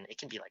talking, it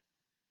can be like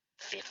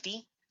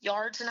 50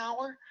 yards an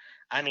hour.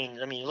 I mean,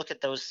 you look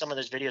at some of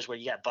those videos where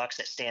you got bucks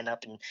that stand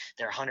up and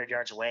they're 100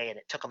 yards away, and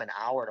it took them an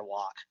hour to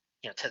walk,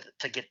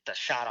 to get the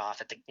shot off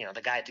at the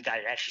guy to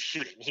actually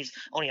shoot it. And he's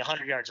only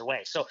 100 yards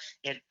away. So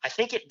I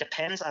think it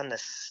depends on the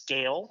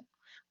scale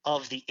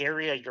of the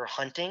area you're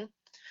hunting,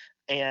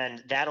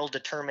 and that'll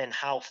determine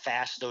how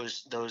fast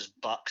those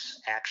bucks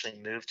actually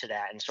move to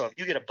that. And so if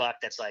you get a buck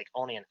that's like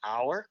only an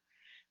hour,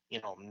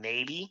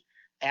 maybe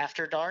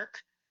after dark,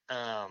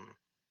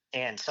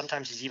 and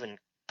sometimes he's even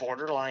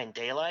borderline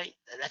daylight,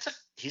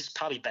 he's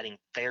probably bedding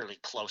fairly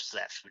close to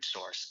that food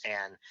source.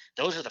 And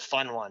those are the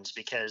fun ones,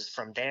 because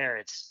from there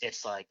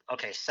it's like,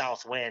 okay,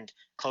 south wind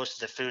close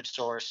to the food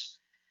source,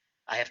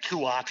 I have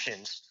two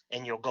options,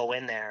 and you'll go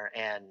in there,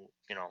 and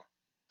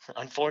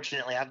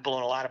unfortunately I've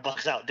blown a lot of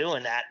bucks out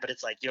doing that, but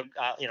it's like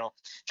you'll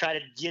try to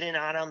get in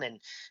on them,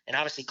 and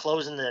obviously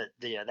closing the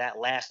that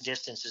last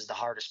distance is the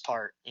hardest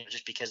part,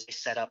 just because they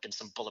set up in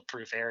some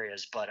bulletproof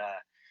areas. But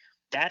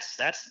that's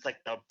like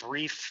a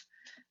brief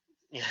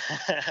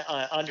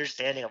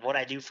understanding of what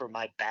I do for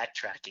my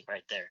backtracking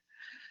right there.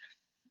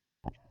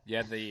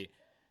 Yeah, the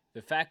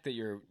fact that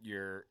you're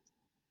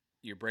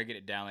breaking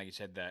it down, like you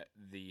said, that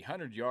the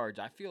 100 yards,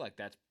 I feel like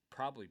that's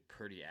probably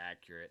pretty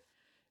accurate.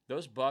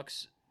 Those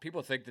bucks,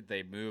 people think that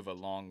they move a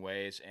long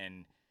ways,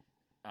 and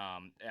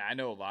I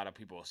know a lot of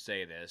people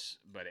say this,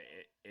 but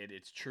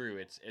it's true.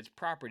 It's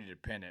property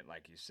dependent,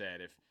 like you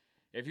said.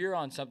 If you're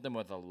on something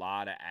with a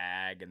lot of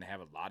ag and they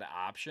have a lot of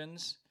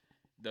options,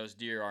 those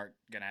deer aren't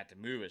going to have to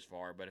move as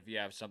far. But if you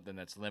have something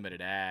that's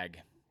limited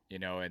ag,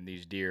 and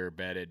these deer are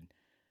bedded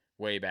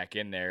way back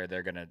in there,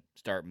 they're going to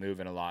start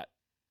moving a lot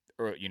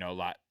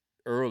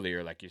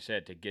earlier, like you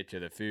said, to get to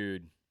the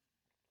food.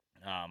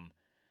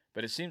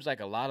 But it seems like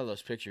a lot of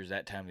those pictures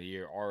that time of the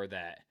year are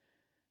that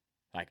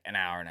like an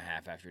hour and a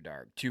half after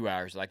dark, 2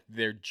 hours. Like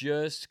they're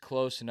just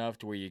close enough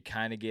to where you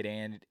kind of get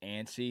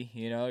antsy,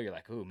 You're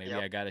like, ooh, maybe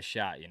I got a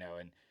shot,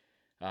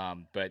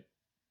 And but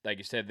like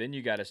you said, then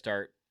you got to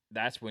start.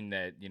 That's when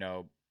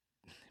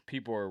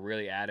people are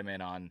really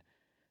adamant on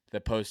the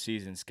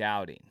postseason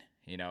scouting,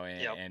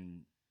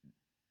 and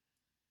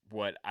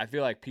what I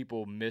feel like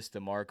people miss the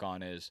mark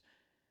on is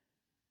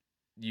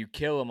you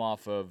kill them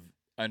off of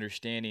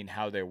understanding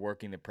how they're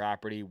working the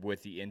property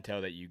with the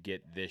intel that you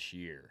get this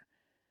year.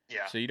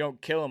 Yeah. So you don't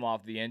kill them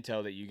off the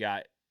intel that you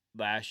got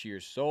last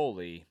year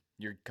solely.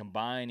 You're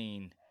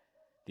combining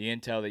the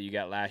intel that you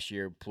got last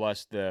year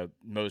plus the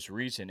most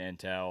recent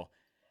intel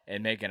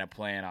and making a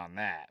plan on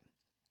that.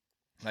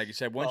 Like you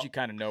said, once you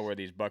kind of know where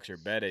these bucks are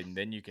bedded, and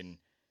then you can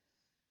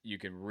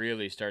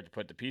really start to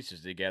put the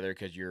pieces together,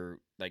 because you're,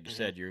 like you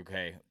said, you're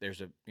okay.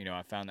 There's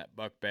I found that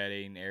buck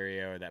bedding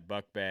area or that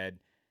buck bed,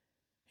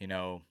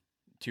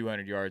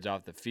 200 yards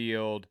off the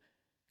field.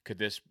 Could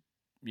this,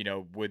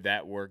 would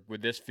that work?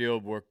 Would this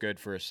field work good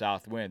for a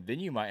south wind? Then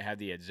you might have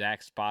the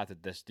exact spot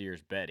that this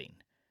deer's bedding.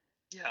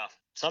 Yeah.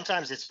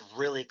 Sometimes it's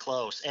really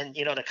close. And,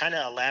 to kind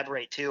of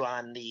elaborate too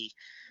on the,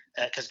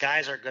 because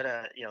guys are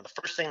gonna,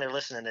 the first thing they're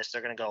listening to this,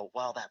 they're gonna go,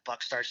 well, that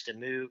buck starts to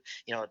move.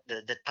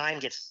 The time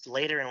gets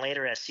later and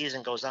later as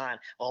season goes on.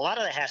 Well, a lot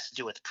of that has to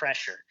do with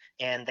pressure,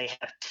 and they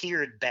have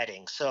tiered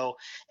bedding. So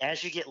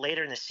as you get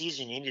later in the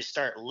season, you need to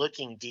start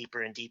looking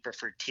deeper and deeper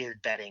for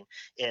tiered bedding.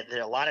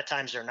 A lot of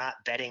times they're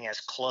not bedding as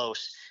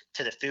close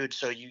to the food.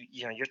 So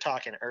you're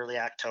talking early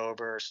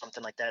October or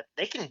something like that.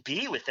 They can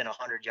be within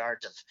 100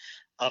 yards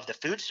of the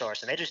food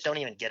source, and they just don't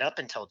even get up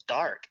until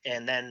dark.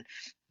 And then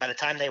by the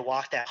time they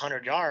walk that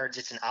 100 yards,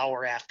 it's an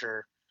hour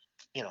after,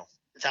 it's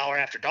an hour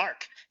after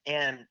dark.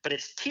 But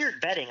it's tiered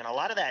bedding, and a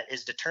lot of that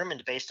is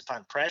determined based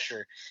upon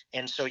pressure.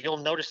 And so you'll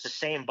notice the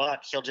same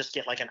buck, he'll just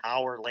get like an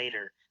hour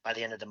later by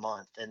the end of the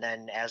month. And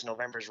then as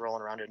November's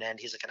rolling around to an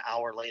end, he's like an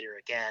hour later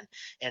again.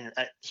 And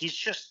he's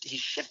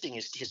shifting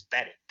his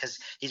bedding because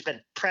he's been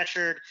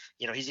pressured.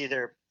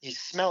 He's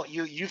smelt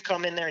you've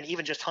come in there and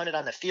even just hunted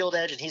on the field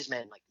edge, and he's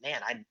been like,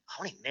 man, I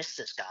only missed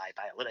this guy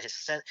by a little. His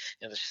scent,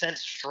 the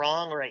scent's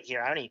strong right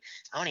here. I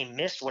only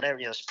missed whatever,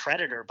 this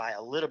predator by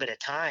a little bit of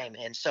time.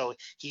 And so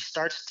he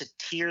starts to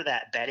tear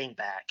that bedding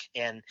back.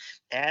 And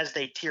as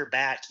they tear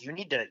back, you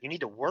need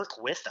to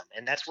work with them.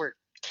 And that's where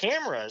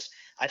cameras,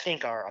 I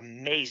think, are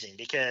amazing,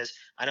 because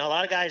I know a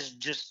lot of guys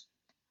just,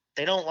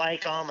 they don't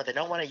like them or they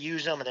don't want to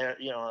use them. And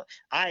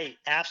I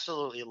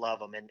absolutely love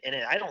them. And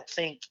I don't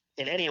think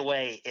in any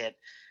way it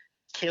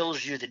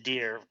kills you the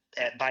deer,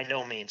 by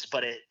no means,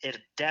 but it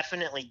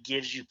definitely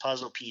gives you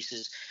puzzle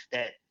pieces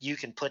that you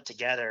can put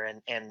together,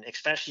 and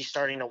especially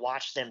starting to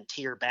watch them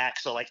tear back.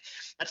 So like,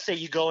 let's say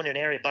you go into an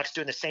area, buck's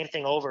doing the same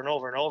thing over and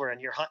over and over,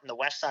 and you're hunting the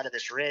west side of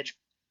this ridge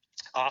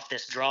off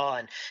this draw,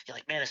 and you're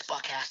like, man, this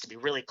buck has to be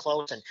really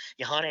close, and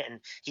you hunt it and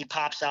he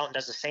pops out and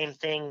does the same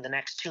thing the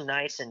next 2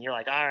 nights, and you're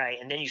like, all right.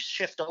 And then you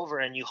shift over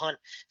and you hunt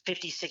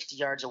 50-60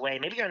 yards away,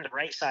 maybe you're on the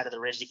right side of the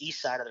ridge, the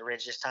east side of the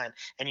ridge this time,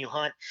 and you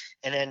hunt,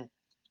 and then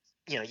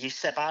you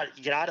step out,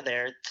 you get out of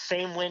there,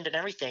 same wind and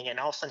everything, and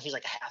all of a sudden he's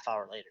like a half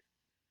hour later.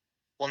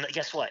 Well,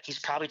 guess what? He's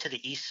probably to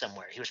the east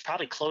somewhere. He was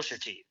probably closer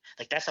to you.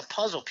 Like, that's a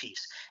puzzle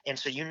piece. And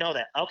so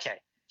that, okay,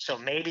 so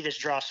maybe this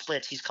draw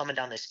splits. He's coming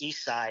down this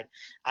east side.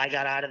 I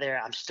got out of there.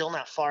 I'm still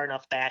not far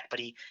enough back, but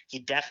he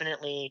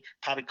definitely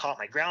probably caught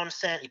my ground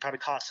scent. He probably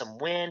caught some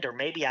wind, or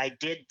maybe I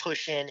did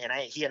push in and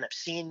he ended up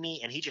seeing me,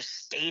 and he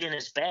just stayed in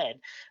his bed,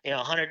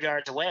 100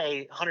 yards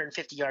away,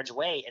 150 yards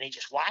away, and he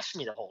just watched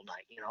me the whole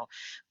night.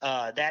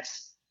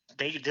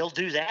 They'll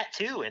do that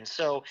too. And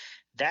so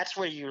that's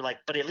where you're like,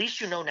 but at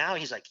least now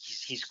he's like,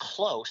 he's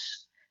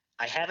close.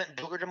 I haven't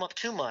boogered him up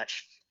too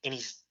much, and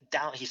he's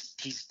down. He's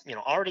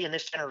already in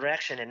this general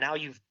direction, and now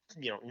you've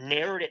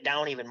narrowed it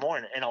down even more.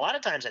 And a lot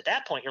of times at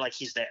that point, you're like,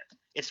 he's there.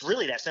 It's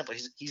really that simple.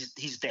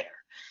 He's there.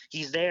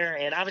 He's there,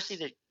 and obviously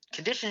the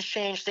conditions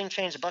change, things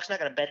change. The buck's not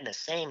going to bed in the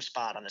same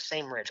spot on the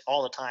same ridge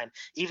all the time,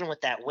 even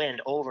with that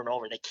wind over and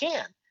over.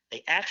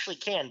 They actually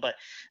can, but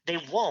they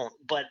won't.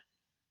 But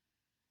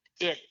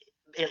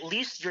at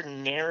least you're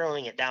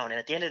narrowing it down. And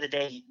at the end of the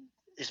day,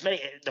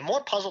 the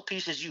more puzzle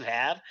pieces you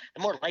have,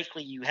 the more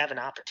likely you have an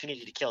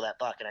opportunity to kill that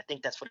buck. And I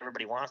think that's what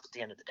everybody wants at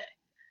the end of the day.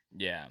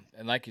 Yeah.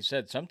 And like you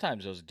said,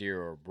 sometimes those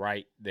deer are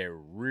right there,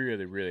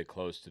 really, really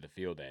close to the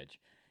field edge,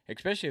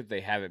 especially if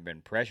they haven't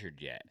been pressured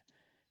yet.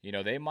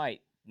 They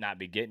might not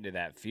be getting to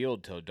that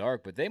field till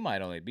dark, but they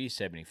might only be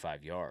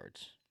 75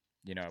 yards.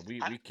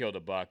 We killed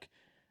a buck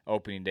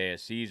opening day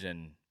of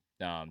season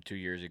 2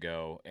 years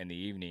ago in the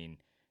evening,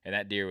 and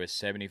that deer was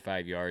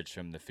 75 yards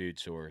from the food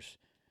source,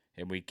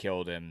 and we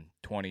killed him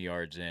 20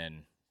 yards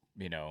in,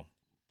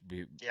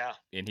 Yeah.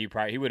 And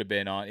he would have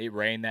been on. It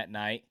rained that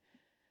night.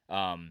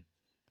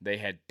 They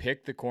had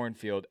picked the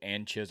cornfield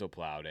and chisel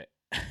plowed it.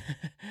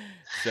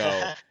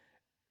 So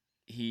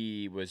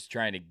he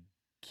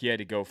had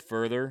to go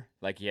further,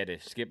 like he had to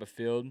skip a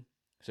field.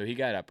 So he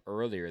got up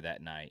earlier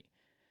that night,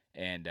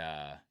 and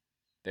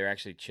they were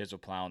actually chisel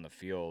plowing the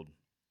field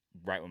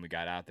right when we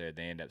got out there.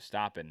 They ended up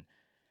stopping.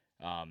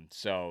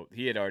 So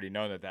he had already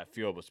known that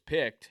field was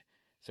picked,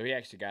 so he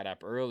actually got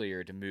up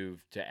earlier to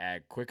move to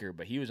ag quicker,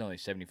 but he was only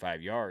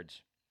 75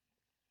 yards.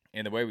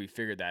 And the way we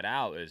figured that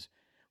out is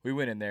we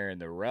went in there in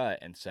the rut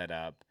and set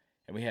up,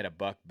 and we had a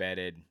buck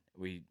bedded.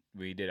 We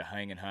did a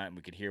hanging hunt, and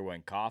we could hear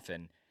one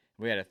coughing.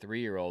 We had a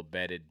 3-year-old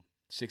bedded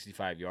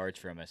 65 yards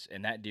from us,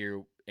 and that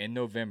deer in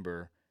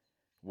November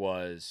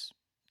was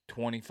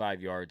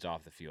 25 yards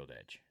off the field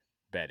edge,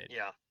 bedded.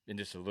 Yeah. In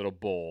just a little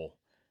bowl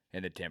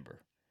in the timber.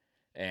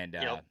 And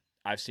Yep.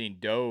 I've seen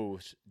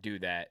does do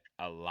that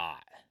a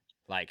lot,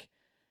 like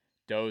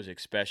does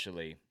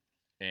especially.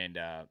 And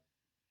a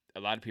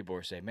lot of people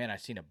were saying, man, I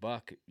seen a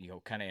buck,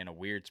 kind of in a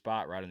weird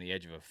spot right on the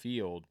edge of a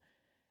field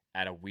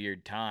at a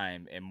weird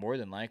time. And more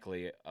than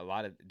likely, a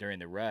lot of during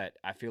the rut,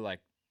 I feel like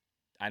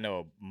I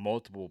know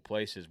multiple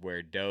places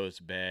where does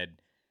bed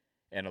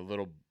and a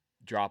little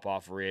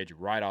drop-off ridge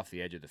right off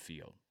the edge of the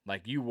field.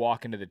 Like, you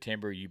walk into the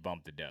timber, you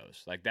bump the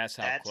does. Like, that's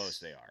how close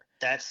they are.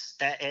 That's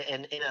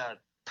and in a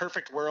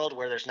perfect world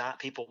where there's not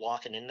people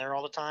walking in there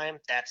all the time,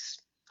 that's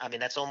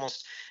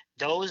almost,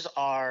 those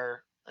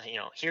are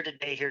here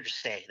today, here to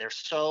stay. They're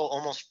so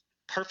almost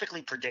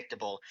perfectly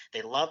predictable.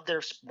 They love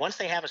once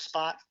they have a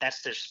spot,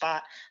 that's their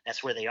spot.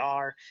 That's where they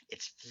are.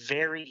 It's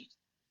very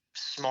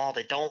small.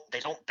 They don't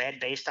bed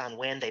based on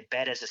wind. They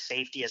bed as a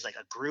safety, as like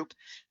a group.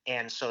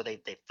 And so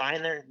they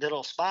find their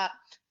little spot,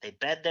 they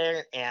bed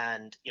there.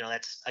 And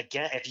that's,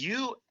 again,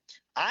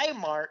 I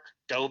mark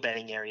doe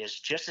bedding areas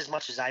just as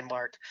much as I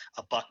mark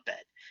a buck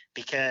bed,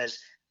 because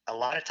a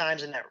lot of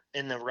times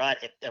in the rut,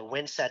 if the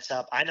wind sets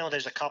up, I know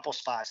there's a couple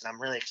spots, and I'm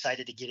really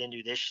excited to get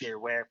into this year,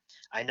 where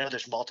I know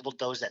there's multiple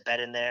does that bed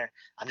in there.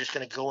 I'm just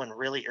going to go in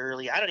really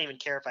early. I don't even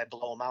care if I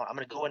blow them out. I'm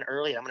going to go in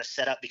early, and I'm going to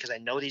set up, because I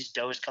know these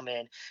does come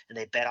in and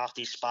they bed off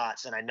these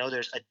spots, and I know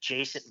there's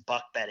adjacent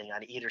buck bedding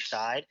on either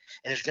side,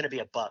 and there's going to be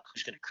a buck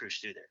who's going to cruise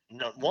through there.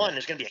 No, one,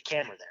 there's going to be a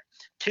camera there.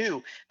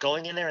 Two,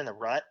 going in there in the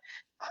rut,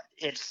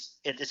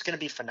 it's going to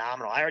be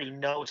phenomenal. I already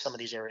know some of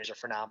these areas are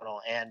phenomenal,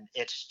 and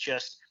it's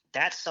just,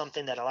 that's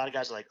something that a lot of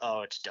guys are like,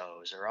 oh, it's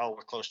does, or oh,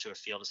 we're close to a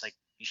field. It's like,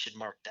 you should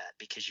mark that,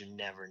 because you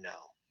never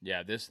know.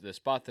 Yeah, the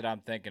spot that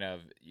I'm thinking of,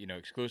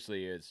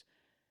 exclusively is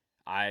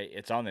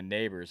it's on the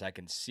neighbors. I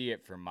can see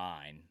it from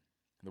mine,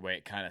 the way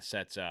it kind of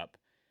sets up,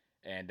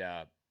 and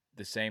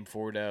the same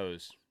 4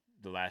 does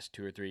the last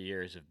 2 or 3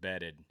 years have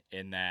bedded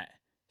in that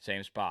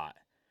same spot.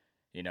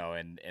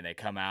 And they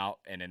come out,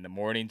 and in the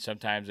morning,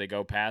 sometimes they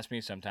go past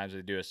me, sometimes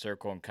they do a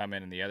circle and come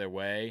in the other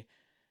way.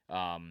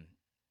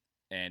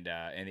 And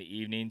in the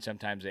evening,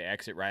 sometimes they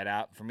exit right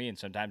out for me, and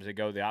sometimes they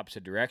go the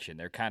opposite direction.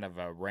 They're kind of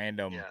a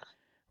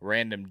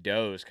random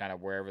does, kind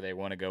of wherever they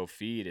want to go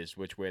feed is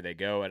which way they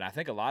go. And I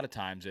think a lot of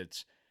times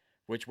it's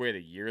which way the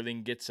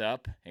yearling gets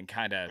up and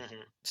kind of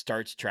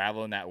starts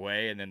traveling that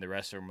way, and then the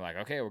rest of them are like,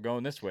 okay, we're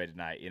going this way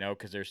tonight,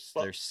 because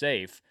they're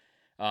safe.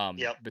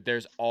 But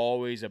there's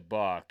always a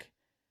buck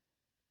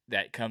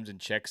that comes and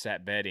checks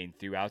that bedding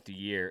throughout the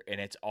year, and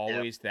it's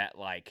always that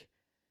like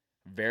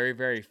very,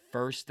 very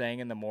first thing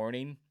in the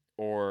morning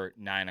or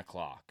 9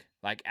 o'clock.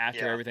 Like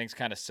after everything's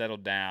kind of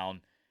settled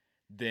down,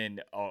 then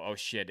oh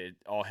shit,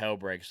 all hell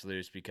breaks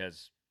loose,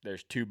 because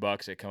there's 2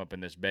 bucks that come up in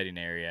this bedding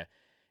area,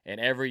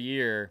 and every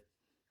year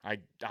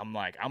I'm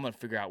like, I'm gonna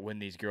figure out when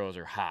these girls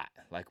are hot.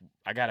 Like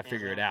I gotta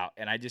figure it out,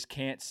 and I just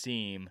can't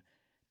seem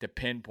to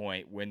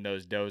pinpoint when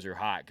those does are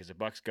hot, because the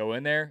bucks go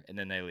in there and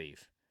then they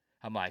leave.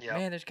 I'm like,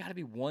 man, there's got to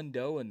be one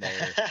doe in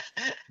there,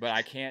 but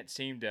I can't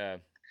seem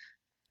to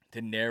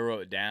narrow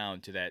it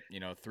down to that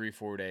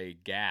 3-4 day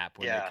gap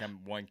when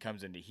one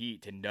comes into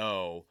heat to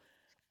know,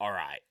 all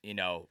right,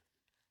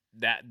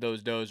 that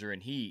those does are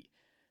in heat,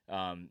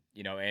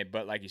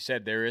 but like you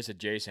said, there is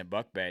adjacent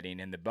buck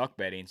bedding, and the buck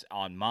bedding's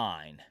on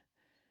mine,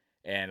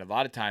 and a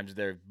lot of times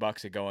there are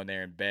bucks that go in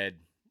there and bed,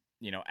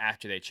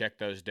 after they check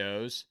those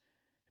does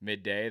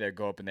midday, they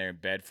go up in there and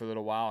bed for a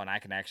little while, and I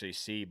can actually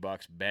see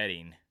bucks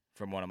bedding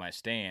from one of my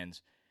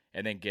stands,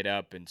 and then get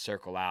up and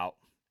circle out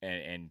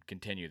and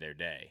continue their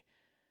day.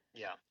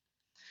 Yeah.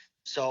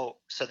 So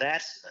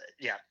that's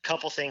a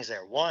couple things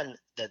there. One,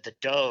 the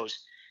does,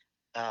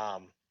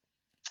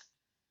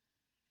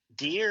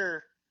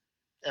 deer,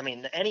 I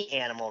mean, any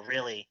animal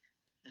really,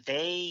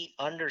 they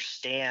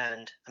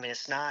understand. I mean,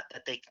 it's not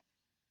that they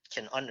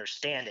can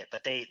understand it,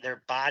 but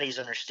their bodies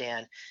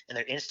understand, and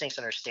their instincts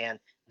understand.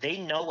 They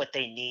know what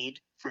they need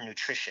for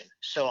nutrition.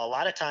 So a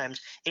lot of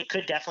times it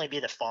could definitely be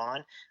the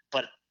fawn,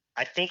 but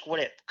I think what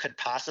it could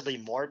possibly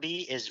more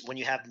be is when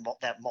you have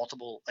that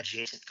multiple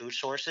adjacent food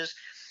sources,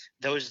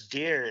 those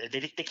deer,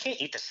 they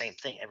can't eat the same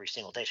thing every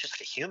single day. It's just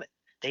like a human.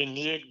 They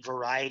need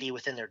variety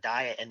within their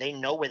diet, and they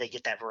know where they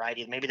get that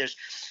variety. Maybe there's,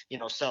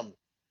 some,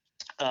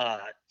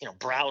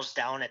 browse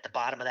down at the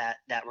bottom of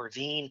that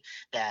ravine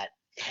that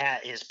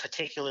is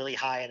particularly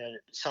high in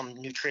some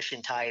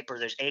nutrition type, or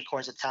there's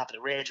acorns at the top of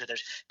the ridge, or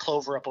there's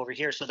clover up over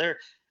here. So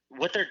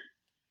what they're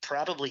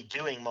probably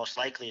doing most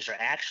likely is they're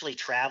actually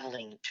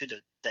traveling to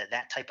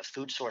that type of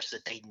food source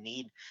that they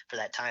need for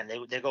that time.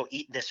 They go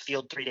eat this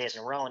field 3 days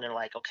in a row, and they're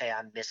like, okay,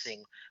 I'm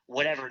missing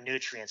whatever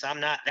nutrients. I'm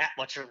not that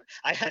much of,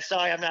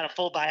 sorry, I'm not a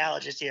full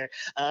biologist here,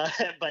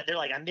 but they're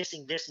like, I'm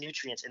missing this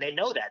nutrients, and they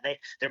know that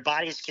their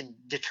bodies can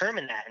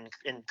determine that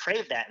and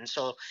crave that. And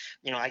so,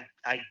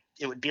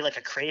 it would be like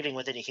a craving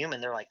within a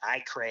human. They're like, I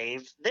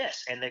crave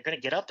this, and they're going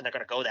to get up and they're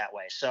going to go that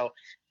way. So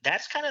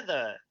that's kind of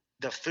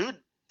the food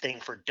thing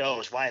for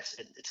does, why it's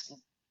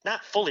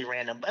not fully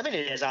random. I mean,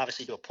 it is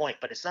obviously to a point,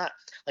 but it's not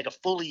like a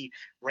fully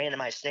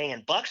randomized thing.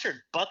 And bucks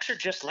are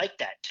just like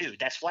that too.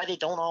 That's why they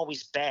don't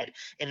always bed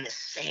in the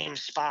same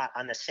spot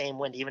on the same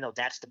wind, even though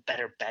that's the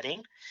better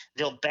bedding.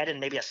 They'll bed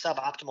in maybe a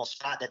suboptimal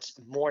spot that's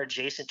more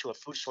adjacent to a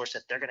food source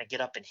that they're going to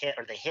get up and hit,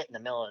 or they hit in the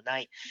middle of the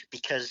night,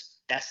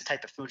 because that's the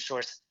type of food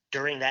source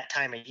during that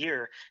time of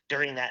year,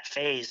 during that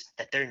phase,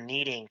 that they're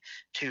needing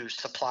to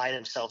supply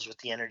themselves with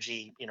the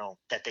energy,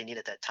 that they need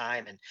at that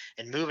time.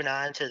 And moving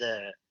on to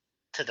the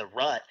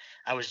rut,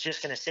 I was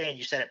just going to say, and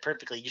you said it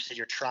perfectly, you said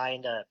you're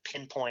trying to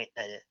pinpoint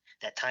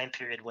that time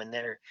period when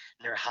they're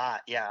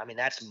hot. Yeah, I mean,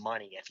 that's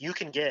money. If you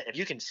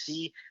can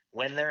see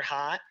when they're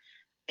hot,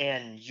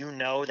 and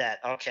that,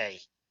 okay,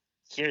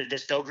 here,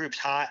 this doe group's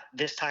hot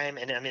this time.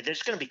 And I mean,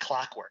 there's going to be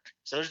clockwork.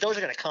 So those does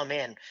are going to come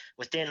in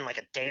within like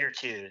a day or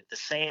two, the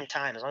same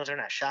time, as long as they're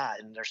not shot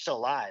and they're still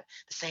alive,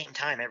 the same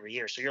time every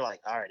year. So you're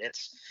like, all right,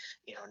 it's,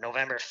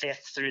 November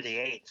 5th through the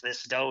 8th,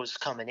 this doe's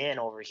coming in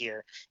over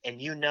here. And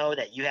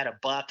that you had a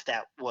buck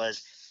that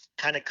was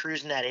kind of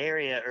cruising that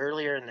area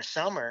earlier in the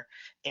summer,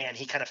 and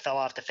he kind of fell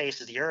off the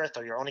face of the earth,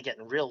 or you're only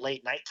getting real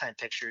late nighttime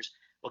pictures.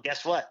 Well,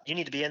 guess what? You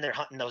need to be in there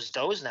hunting those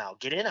does now.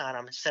 Get in on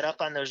them, set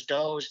up on those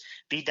does,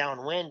 be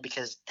downwind,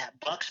 because that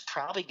buck's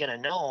probably going to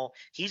know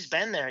he's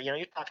been there.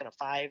 You're talking a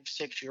 5,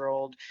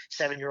 6-year-old,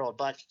 7-year-old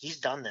buck. He's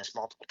done this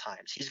multiple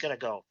times. He's going to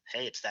go,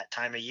 hey, it's that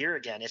time of year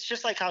again. It's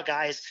just like how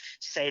guys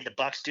say the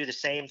bucks do the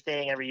same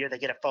thing every year. They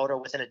get a photo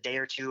within a day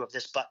or two of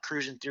this buck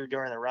cruising through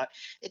during the rut.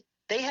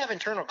 They have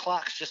internal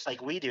clocks just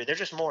like we do. They're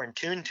just more in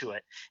tune to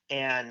it.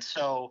 And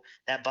so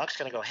that buck's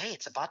going to go, hey,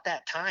 it's about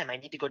that time. I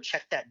need to go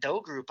check that doe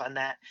group on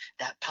that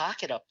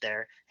pocket up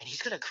there. And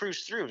he's going to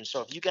cruise through. And so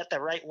if you get the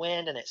right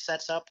wind and it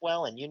sets up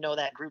well and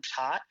that group's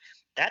hot,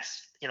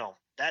 that's,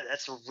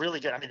 that's a really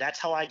good. I mean, that's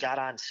how I got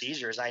on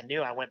Caesars. I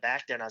knew, I went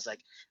back there and I was like,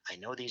 I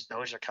know these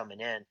does are coming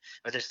in.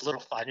 Or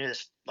I knew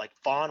this like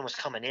fawn was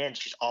coming in.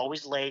 She's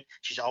always late.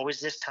 She's always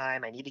this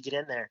time. I need to get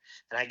in there.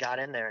 And I got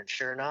in there, and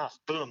sure enough,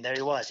 boom, there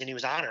he was. And he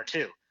was on her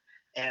too.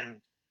 And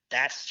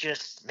that's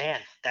just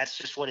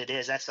what it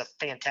is. That's a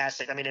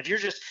fantastic. I mean, if you're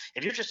just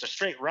a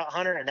straight rut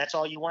hunter and that's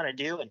all you want to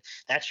do and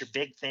that's your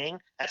big thing,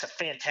 that's a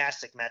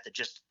fantastic method.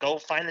 Just go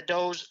find the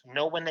does,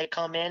 know when they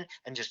come in,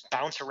 and just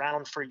bounce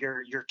around for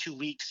your 2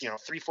 weeks,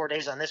 3-4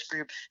 days on this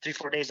group,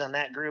 3-4 days on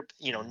that group,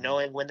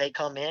 knowing when they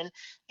come in,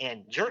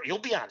 and you'll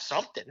be on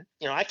something.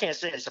 I can't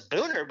say it's a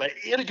booner, but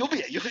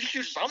you'll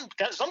shoot some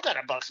kind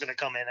of buck's going to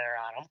come in there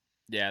on them.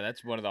 Yeah,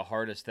 that's one of the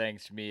hardest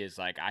things for me is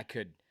like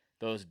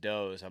those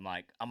does, I'm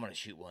like, I'm going to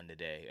shoot one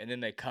today. And then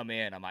they come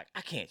in, I'm like,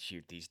 I can't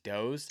shoot these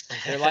does.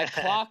 They're like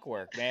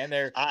clockwork, man.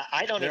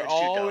 I don't they're even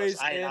always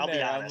shoot does. I'll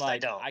be honest, I'm like, I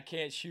don't. I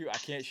can't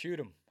shoot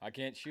them.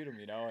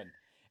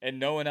 And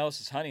no one else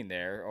is hunting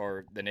there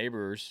or the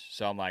neighbors.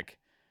 So I'm like,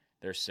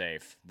 they're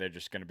safe. They're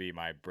just going to be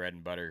my bread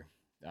and butter.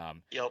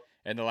 Yep.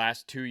 In the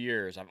last 2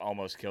 years, I've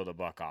almost killed a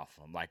buck off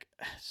them. Like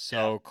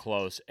so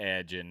close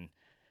edge, and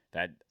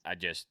that I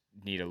just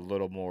need a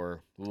little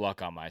more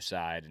luck on my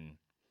side. And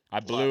I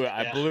blew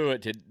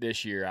it to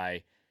this year.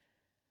 I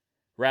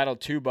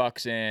rattled 2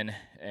 bucks in,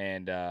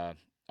 and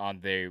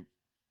they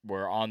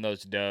were on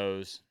those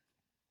does,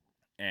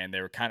 and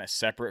they were kind of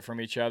separate from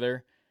each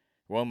other.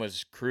 One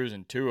was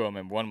cruising to them,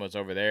 and one was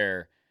over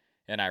there,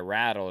 and I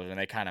rattled, and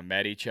they kind of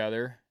met each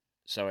other,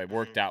 so it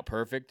worked out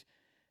perfect.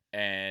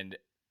 And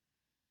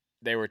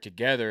they were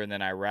together, and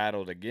then I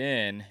rattled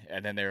again,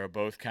 and then they were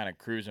both kind of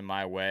cruising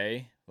my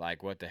way,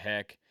 like what the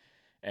heck,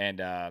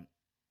 and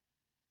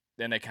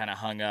then they kind of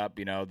hung up,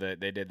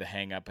 they did the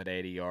hang up at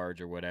 80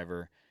 yards or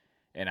whatever.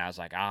 And I was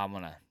like, I'm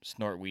going to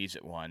snort wheeze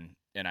at one.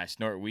 And I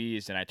snort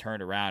wheezed, and I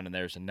turned around, and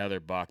there's another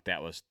buck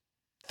that was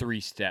 3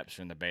 steps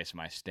from the base of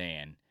my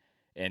stand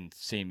and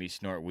seen me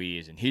snort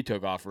wheeze. And he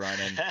took off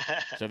running.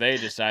 So they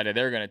decided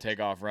they're going to take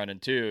off running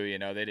too.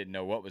 They didn't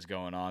know what was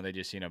going on. They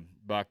just seen a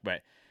buck.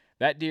 But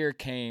that deer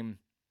came.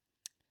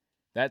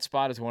 That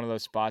spot is one of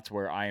those spots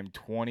where I am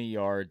 20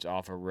 yards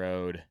off a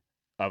road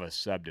of a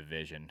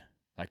subdivision.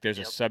 Like there's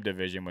a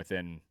subdivision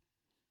within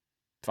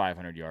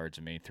 500 yards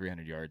of me,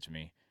 300 yards of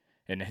me.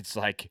 And it's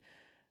like,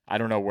 I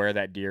don't know where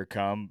that deer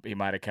come. He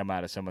might have come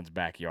out of someone's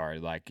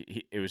backyard. Like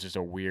it was just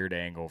a weird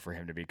angle for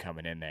him to be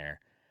coming in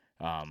there.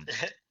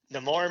 The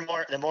more and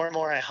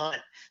more I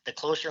hunt, the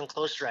closer and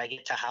closer I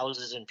get to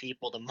houses and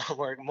people, the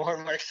more and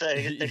more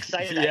excited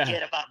I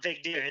get about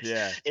big deer.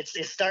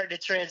 It's starting to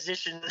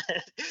transition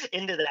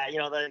into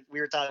that.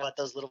 We were talking about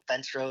those little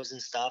fence rows and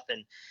stuff,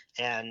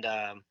 and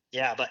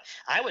but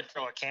I would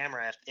throw a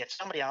camera if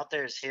somebody out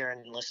there is hearing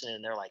and listening,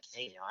 and they're like,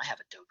 hey, I have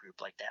a doe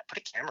group like that. Put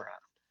a camera on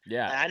them.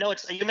 Yeah, and I know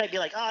you might be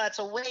like, oh, that's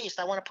a waste.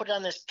 I want to put it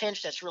on this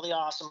pinch that's really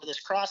awesome with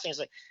this crossing. It's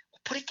like,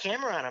 put a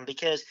camera on them,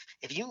 because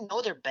if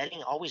they're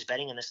always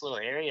bedding in this little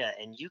area,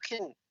 and you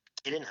can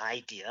get an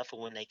idea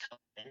for when they come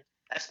in,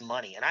 that's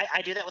money. And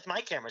I do that with my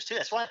cameras too.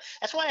 That's why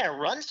I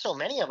run so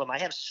many of them. I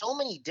have so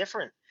many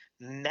different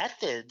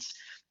methods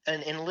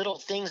and little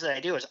things that I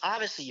do. Is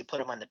obviously you put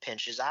them on the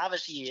pinches,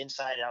 obviously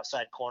inside and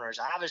outside corners,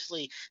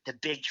 obviously the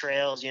big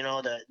trails,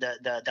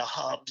 the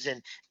hubs,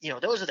 and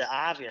those are the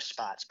obvious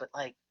spots. But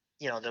like,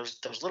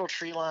 those little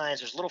tree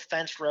lines, those little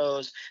fence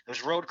rows,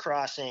 those road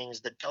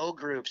crossings, the doe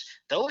groups,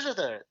 those are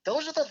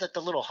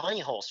the little honey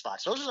hole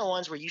spots. Those are the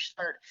ones where you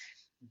start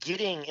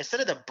getting, instead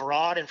of the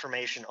broad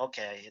information,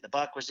 okay, the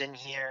buck was in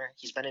here,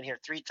 he's been in here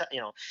 3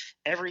 times,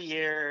 every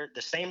year,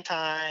 the same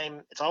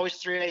time, it's always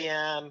 3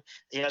 a.m.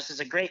 This is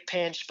a great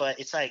pinch, but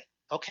it's like,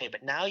 okay,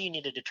 but now you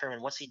need to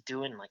determine what's he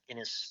doing like in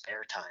his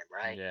spare time,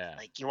 right? Yeah.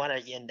 Like you want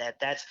to, and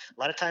that's a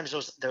lot of times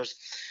those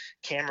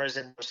cameras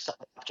in those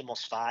optimal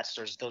spots,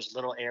 there's those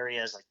little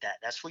areas like that.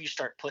 That's where you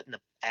start putting the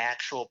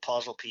actual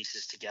puzzle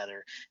pieces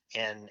together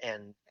and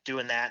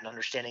doing that and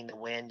understanding the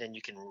wind, and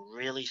you can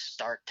really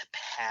start to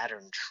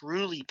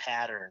truly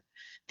pattern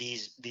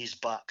these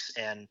bucks.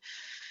 And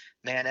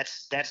Man,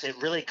 that's it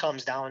really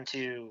comes down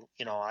to,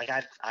 like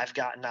I've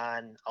gotten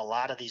on a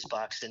lot of these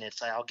bucks, and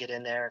it's like I'll get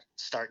in there,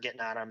 start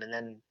getting on them, and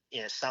then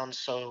it sounds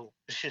so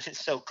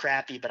so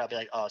crappy, but I'll be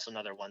like, oh, it's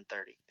another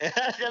 130.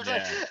 It's like,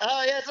 Yeah.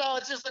 oh yeah,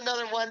 it's just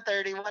another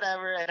 130,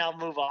 whatever, and I'll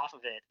move off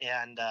of it.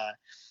 And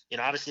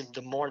obviously,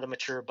 the more the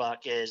mature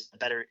buck is, the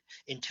better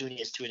in tune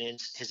he is to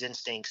his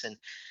instincts, and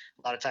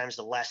a lot of times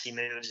the less he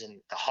moves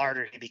and the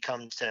harder he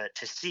becomes to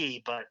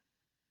see. But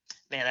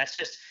man, that's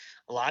just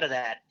a lot of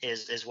that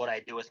is what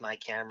I do with my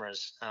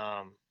cameras.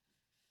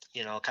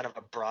 Kind of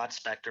a broad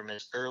spectrum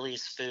is early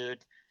is food,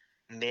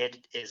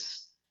 mid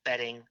is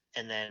bedding,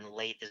 and then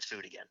late is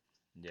food again.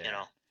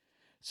 Yeah.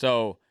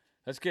 So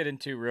let's get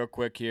into real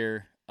quick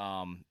here.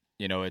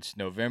 It's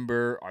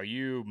November. Are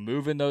you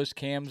moving those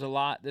cams a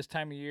lot this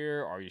time of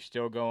year? Are you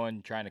still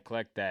trying to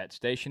collect that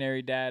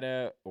stationary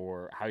data,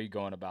 or how are you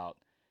going about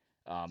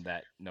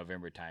that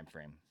November time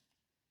frame?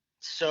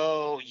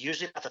 So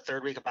usually about the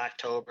third week of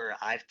October,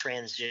 I've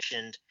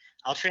transitioned.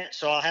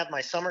 So I'll have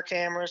my summer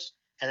cameras,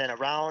 and then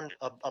around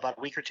about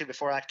a week or two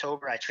before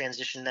October, I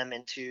transition them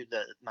into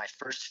my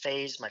first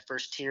phase, my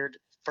first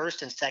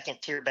and second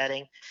tier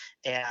bedding,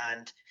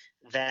 and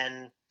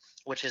then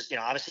which is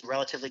obviously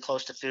relatively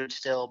close to food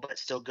still, but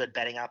still good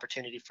bedding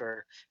opportunity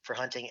for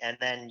hunting. And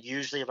then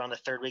usually around the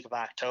third week of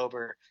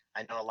October,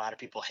 I know a lot of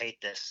people hate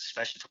this,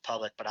 especially for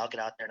public, but I'll get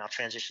out there and I'll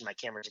transition my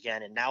cameras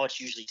again, and now it's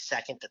usually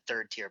second to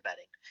third tier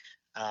bedding.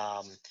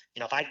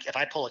 If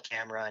I pull a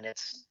camera and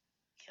it's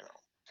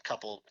a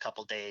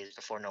couple days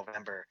before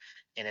November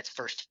and it's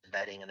first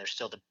bedding and there's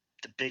still the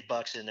big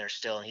bucks in there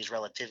still and he's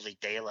relatively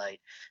daylight,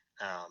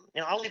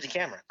 I'll leave the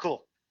camera.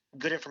 Cool,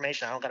 good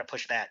information. I don't got to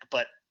push back.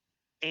 But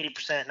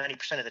 80%,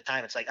 90% of the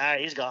time, it's like, all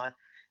right, he's gone.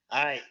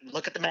 All right,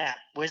 look at the map.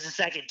 Where's the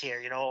second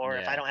tier? Or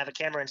if I don't have a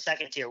camera in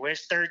second tier,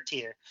 where's third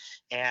tier?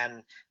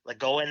 And like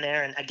go in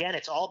there. And again,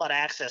 it's all about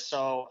access.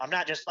 So I'm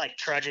not just like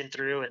trudging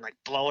through and like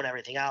blowing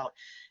everything out.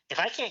 If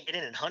I can't get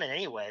in and hunt it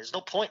anyway, there's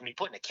no point in me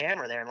putting a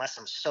camera there unless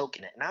I'm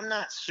soaking it. And I'm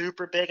not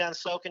super big on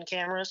soaking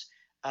cameras.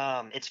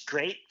 It's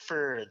great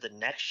for the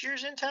next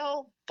year's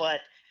intel,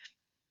 but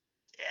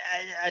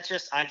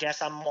I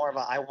guess I'm more of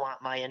I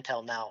want my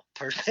intel now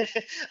person.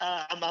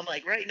 I'm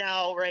like right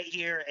now, right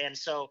here. And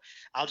so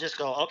I'll just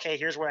go, okay,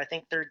 here's where I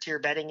think third tier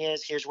bedding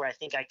is. Here's where I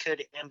think I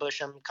could ambush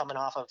them coming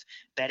off of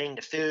bedding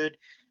to food.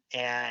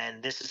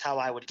 And this is how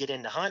I would get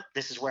into hunt.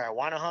 This is where I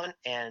want to hunt.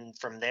 And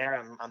from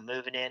there, I'm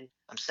moving in.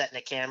 I'm setting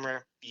a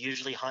camera,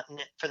 usually hunting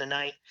it for the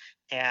night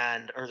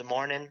or the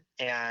morning.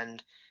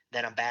 And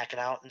then I'm backing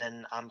out. And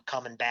then I'm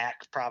coming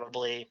back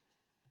probably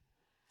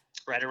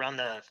right around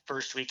the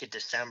first week of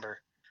December.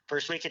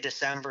 First week of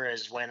December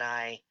is when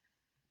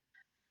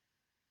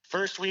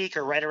first week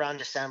or right around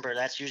December,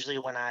 that's usually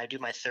when I do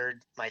my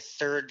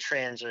third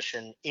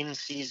transition in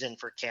season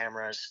for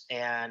cameras.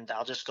 And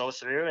I'll just go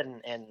through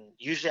and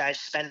usually I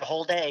spend the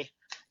whole day,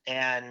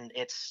 and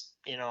it's,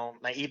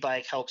 my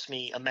e-bike helps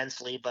me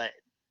immensely, but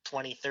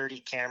 20,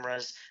 30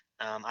 cameras.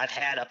 I've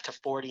had up to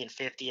 40 and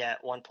 50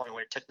 at one point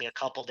where it took me a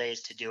couple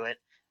days to do it.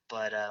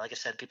 But like I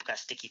said, people got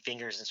sticky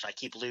fingers, and so I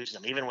keep losing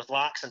them, even with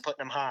locks and putting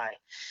them high,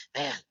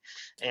 man.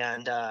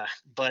 And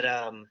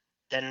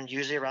then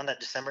usually around that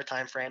December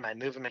time frame, I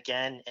move them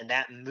again, and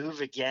that move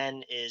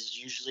again is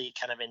usually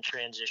kind of in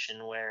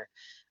transition where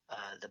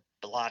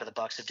a lot of the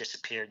bucks have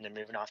disappeared and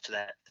they're moving off to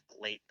that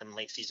late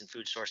season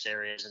food source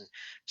areas. And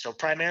so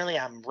primarily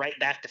I'm right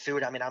back to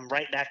food. I mean, I'm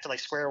right back to like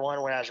square one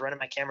where I was running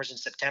my cameras in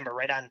September,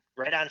 right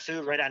on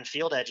food, right on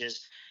field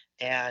edges.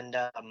 And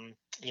a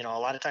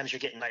lot of times you're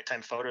getting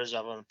nighttime photos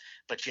of them,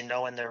 but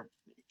when they're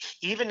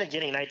even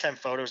getting nighttime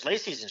photos, late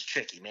season's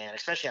tricky, man,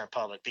 especially on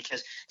public,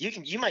 because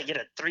you might get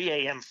a 3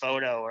 a.m.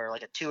 photo or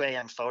like a 2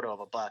 a.m. photo of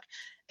a buck,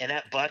 and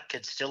that buck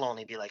could still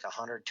only be like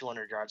 100,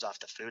 200 yards off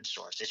the food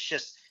source. It's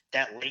just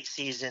that late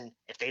season,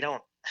 if they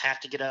don't have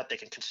to get up, they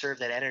can conserve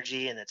that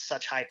energy, and it's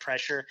such high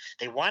pressure.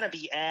 They want to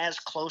be as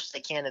close as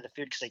they can to the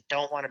food because they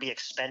don't want to be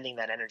expending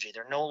that energy.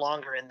 They're no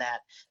longer in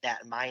that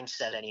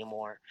mindset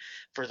anymore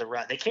for the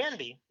rut. They can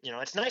be,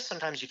 it's nice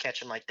sometimes you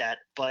catch them like that,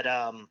 but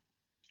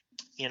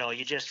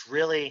you just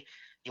really,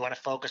 you want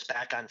to focus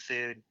back on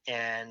food.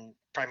 And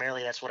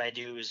primarily that's what I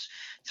do is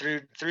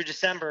through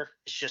December,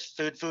 it's just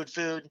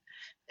food.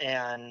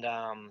 And,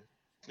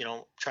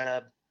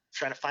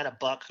 trying to find a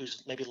buck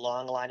who's maybe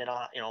long lining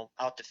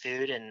out the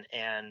food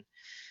and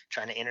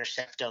trying to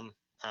intercept them.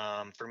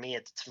 For me,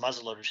 it's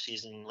muzzleloader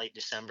season, late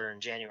December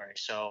and January.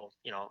 So,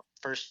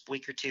 first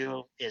week or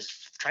two is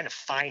trying to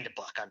find a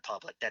buck on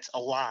public that's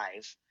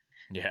alive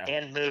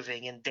and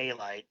moving in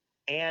daylight,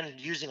 and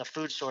using a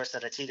food source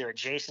that it's either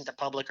adjacent to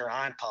public or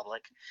on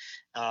public.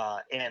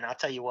 And I'll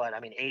tell you what, I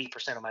mean,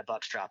 80% of my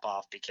bucks drop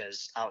off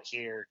because out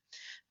here,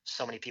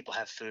 so many people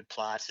have food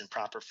plots and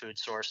proper food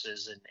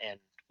sources and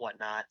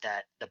whatnot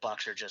that the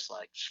bucks are just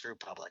like, screw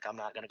public. I'm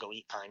not going to go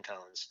eat pine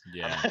cones.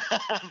 Yeah.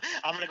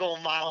 I'm going to go a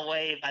mile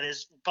away by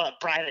this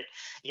private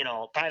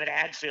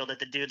ag field that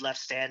the dude left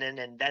standing.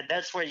 And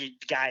that's where you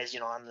guys,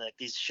 on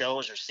these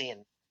shows are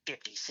seeing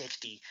 50,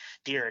 60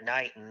 deer a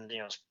night, and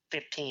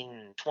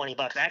 15, 20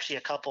 bucks. Actually,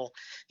 a couple,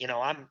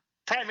 I'm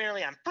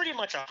primarily I'm pretty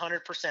much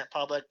 100%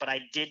 public, but I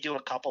did do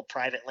a couple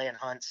private land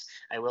hunts,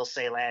 I will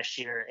say, last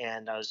year,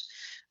 and I was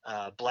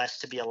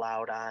blessed to be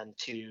allowed on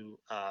to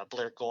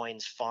Blair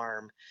Goins'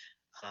 farm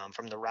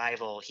from the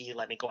rival. He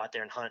let me go out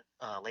there and hunt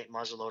late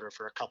muzzleloader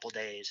for a couple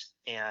days,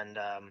 and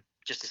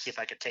just to see if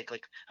I could take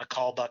like a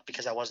call buck,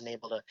 because I wasn't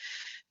able to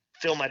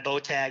fill my bow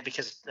tag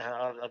because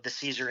of the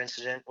Caesar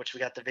incident, which we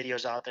got the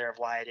videos out there of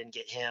why I didn't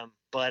get him.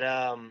 But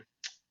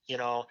you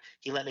know,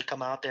 he let me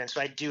come out there, and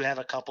so I do have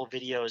a couple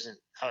videos, and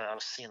I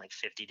was seeing like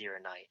 50 deer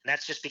a night, and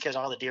that's just because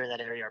all the deer in that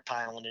area are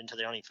piling into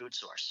their only food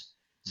source.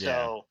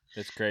 So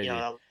it's crazy. you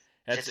know,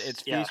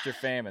 It's feast or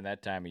famine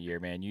that time of year,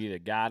 man. You either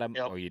got them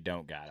Yep. or you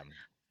don't got them.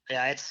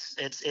 Yeah,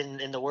 it's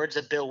in the words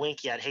of Bill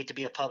Winke, I'd hate to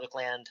be a public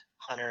land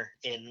hunter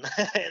in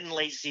in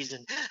late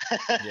season.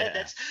 Yeah.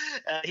 That's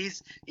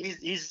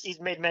he's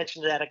made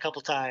mention of that a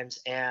couple times,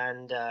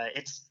 and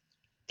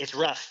it's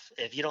rough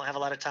if you don't have a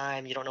lot of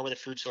time. You don't know where the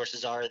food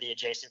sources are, the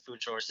adjacent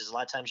food sources. A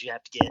lot of times you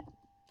have to get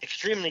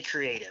extremely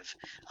creative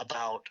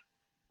about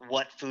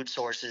what food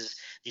sources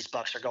these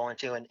bucks are going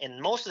to,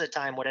 and most of the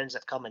time what ends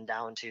up coming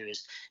down to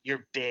is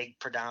your big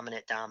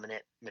predominant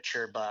dominant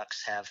mature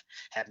bucks have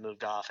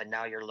moved off, and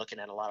now you're looking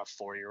at a lot of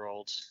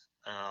 4-year-olds.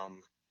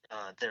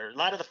 There are a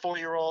lot of the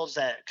 4-year-olds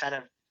that kind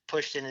of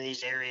pushed into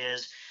these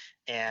areas,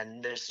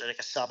 and there's like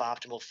a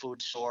suboptimal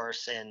food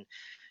source, and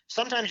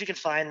sometimes you can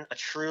find a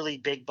truly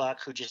big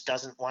buck who just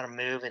doesn't want to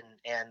move,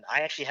 and I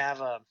actually have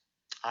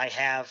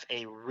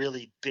a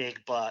really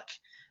big buck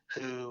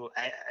who,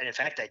 and in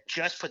fact, I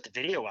just put the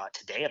video out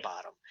today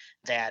about him,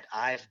 that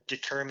I've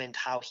determined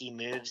how he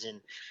moves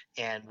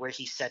and where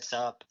he sets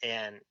up,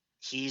 and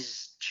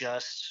he's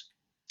just,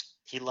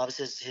 he loves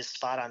his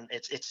spot on,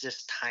 it's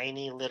this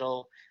tiny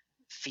little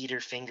feeder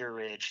finger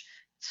ridge,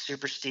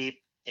 super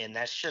steep, and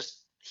that's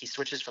just, he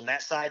switches from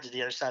that side to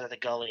the other side of the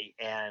gully,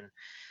 and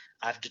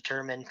I've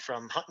determined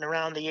from hunting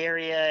around the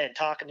area and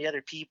talking to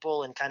other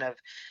people and kind of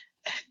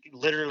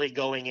literally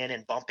going in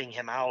and bumping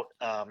him out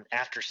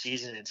after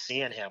season and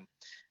seeing him,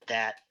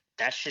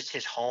 that's just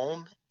his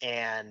home,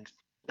 and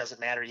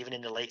doesn't matter, even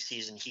in the late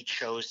season he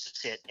chose to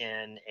sit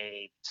in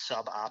a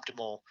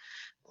suboptimal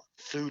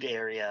food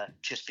area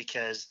just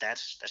because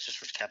that's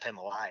just what's kept him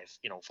alive.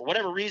 You know, for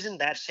whatever reason,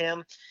 that's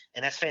him,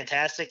 and that's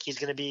fantastic. He's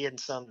going to be in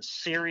some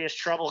serious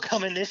trouble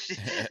coming this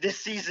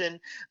season,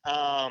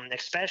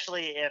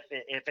 especially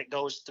if it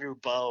goes through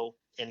bow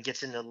and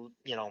gets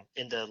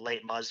into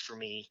late muzz for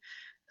me.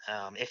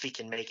 If he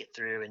can make it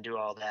through and do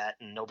all that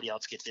and nobody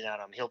else gets in on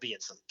him, he'll be in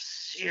some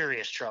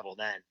serious trouble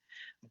then.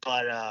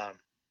 But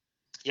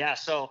yeah,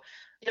 so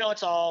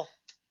it's all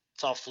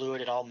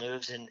fluid, it all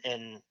moves,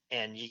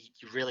 and you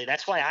really,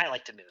 that's why I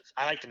like to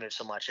move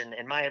so much. And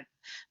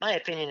my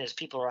opinion is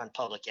people are on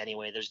public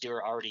anyway. Those deer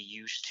are already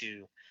used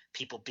to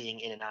people being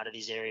in and out of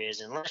these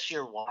areas, unless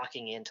you're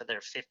walking into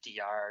their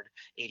 50-yard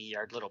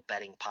 80-yard little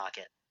bedding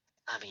pocket.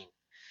 I mean,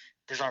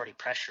 there's already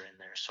pressure in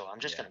there, so I'm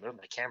just going to move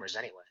my cameras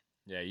anyway.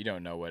 Yeah, you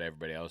don't know what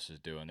everybody else is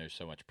doing. There's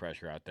so much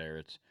pressure out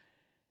there.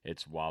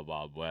 It's wild,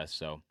 wild west.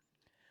 So,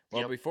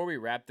 well, before we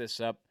wrap this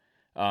up,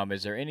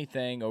 is there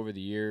anything over the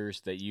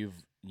years that you've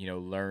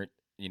learned,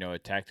 a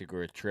tactic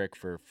or a trick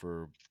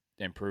for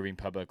improving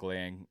public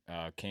land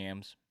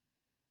cams?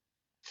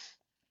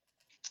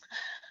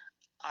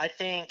 I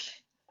think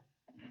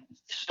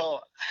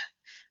so.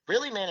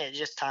 Really, man,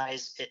 it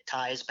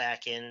ties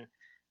back in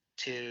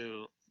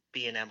to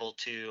being able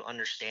to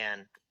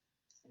understand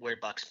where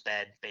bucks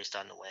bed based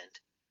on the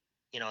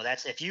wind.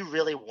 That's, if you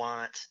really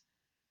want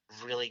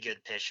really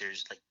good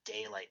pictures, like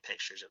daylight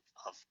pictures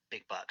of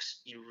big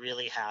bucks, you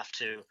really have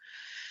to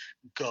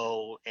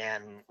go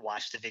and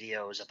watch the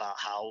videos about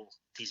how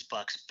these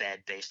bucks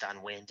bed based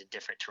on wind and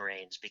different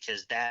terrains,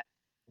 because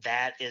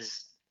that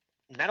is,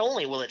 not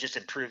only will it just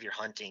improve your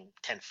hunting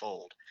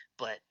tenfold,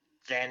 but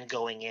then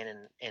going in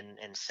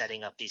and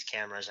setting up these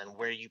cameras and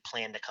where you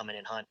plan to come in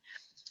and hunt,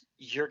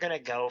 you're going to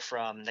go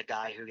from the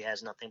guy who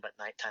has nothing but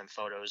nighttime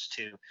photos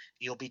to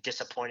you'll be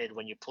disappointed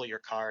when you pull your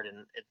card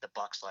and the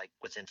buck's like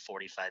within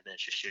 45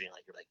 minutes of shooting,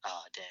 like you're like,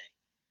 oh dang,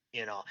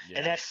 Yeah.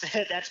 And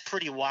that's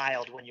pretty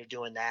wild when you're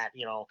doing that,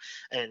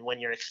 and when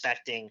you're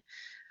expecting.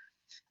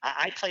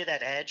 I play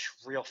that edge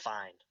real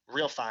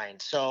fine.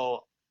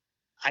 So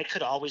I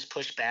could always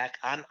push back.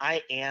 I'm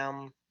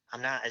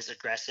not as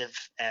aggressive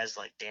as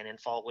like Dan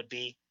Infalt would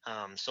be.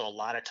 So a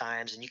lot of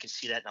times, and you can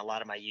see that in a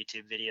lot of my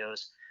YouTube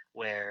videos,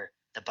 where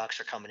the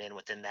bucks are coming in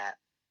within that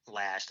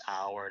last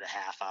hour to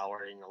half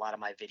hour. In a lot of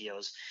my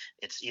videos,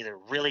 it's either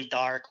really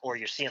dark or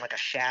you're seeing like a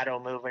shadow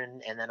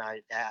moving, and then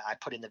I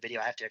put in the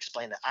video, I have to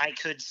explain that I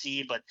could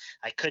see, but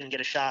I couldn't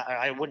get a shot, or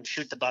I wouldn't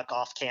shoot the buck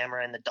off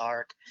camera in the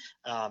dark.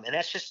 And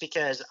that's just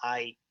because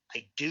I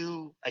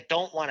don't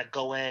want to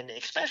go in,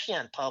 especially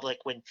on public,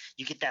 when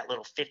you get that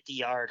little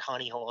 50-yard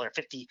honey hole, or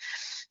 50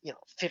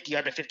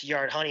 yard to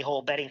 50-yard honey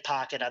hole bedding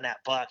pocket on that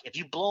buck. If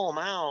you blow him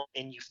out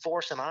and you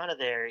force him out of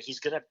there, he's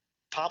going to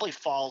probably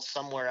fall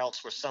somewhere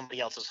else where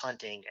somebody else is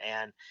hunting.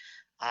 And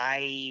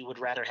I would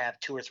rather have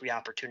 2 or 3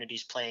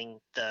 opportunities playing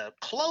the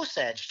close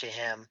edge to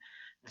him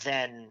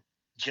than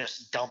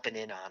just dumping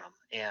in on them.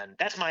 And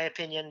that's my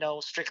opinion,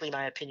 though, strictly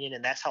my opinion,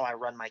 and that's how I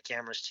run my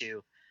cameras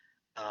too.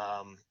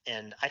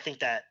 And I think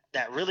that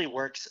that really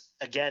works.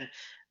 Again,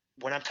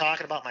 when I'm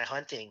talking about my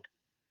hunting,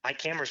 my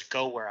cameras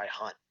go where I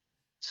hunt.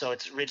 So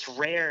it's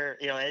rare,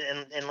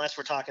 unless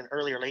we're talking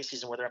early or late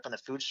season where they're up on the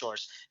food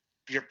source.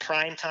 Your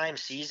prime time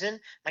season,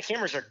 my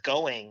cameras are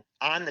going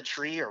on the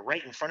tree or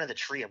right in front of the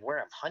tree of where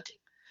I'm hunting.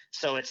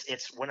 So it's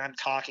when I'm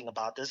talking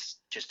about this,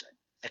 just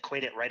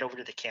equate it right over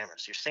to the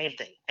cameras. Your same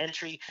thing: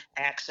 entry,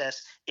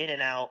 access, in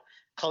and out,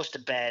 close to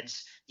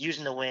beds,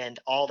 using the wind,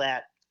 all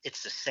that.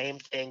 It's the same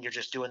thing. You're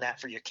just doing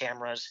that for your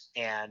cameras,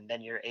 and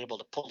then you're able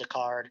to pull the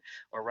card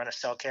or run a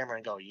cell camera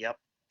and go, "Yep,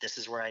 this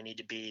is where I need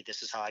to be.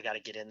 This is how I got to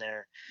get in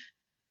there."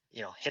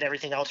 Hit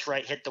everything else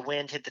right, hit the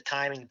wind, hit the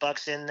timing,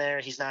 Buck's in there.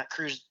 He's not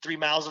cruised 3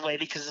 miles away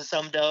because of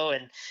some doe,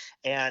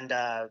 and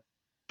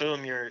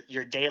boom,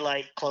 your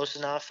daylight close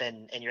enough,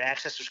 and your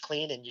access was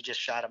clean, and you just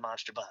shot a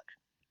monster buck.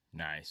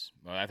 Nice.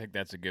 Well, I think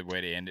that's a good way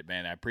to end it,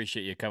 man. I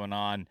appreciate you coming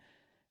on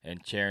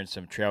and sharing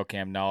some trail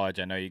cam knowledge.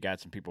 I know you got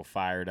some people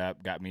fired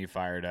up, got me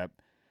fired up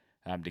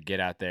to get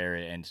out there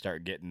and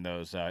start getting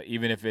those,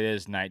 even if it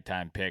is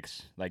nighttime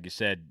picks. Like you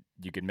said,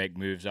 you can make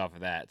moves off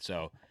of that.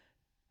 So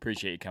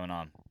appreciate you coming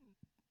on.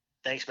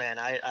 Thanks, man.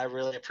 I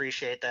really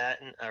appreciate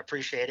that, and I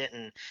appreciate it.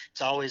 And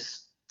it's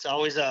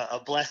always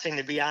a blessing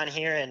to be on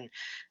here,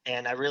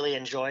 and I really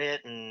enjoy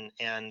it. And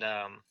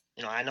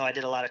I know I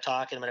did a lot of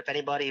talking, but if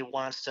anybody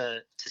wants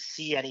to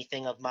see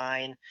anything of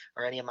mine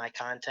or any of my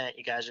content,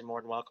 you guys are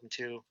more than welcome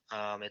to.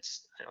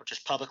 It's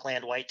just Public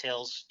Land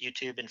Whitetails,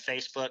 YouTube and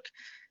Facebook.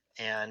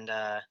 And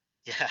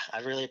yeah, I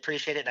really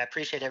appreciate it, and I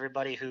appreciate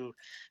everybody who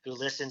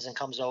listens and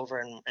comes over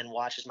and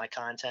watches my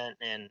content,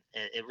 and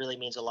it really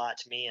means a lot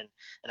to me. And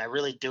I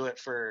really do it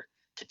to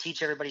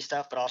teach everybody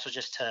stuff, but also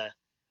just to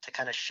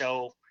kind of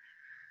show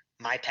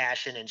my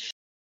passion and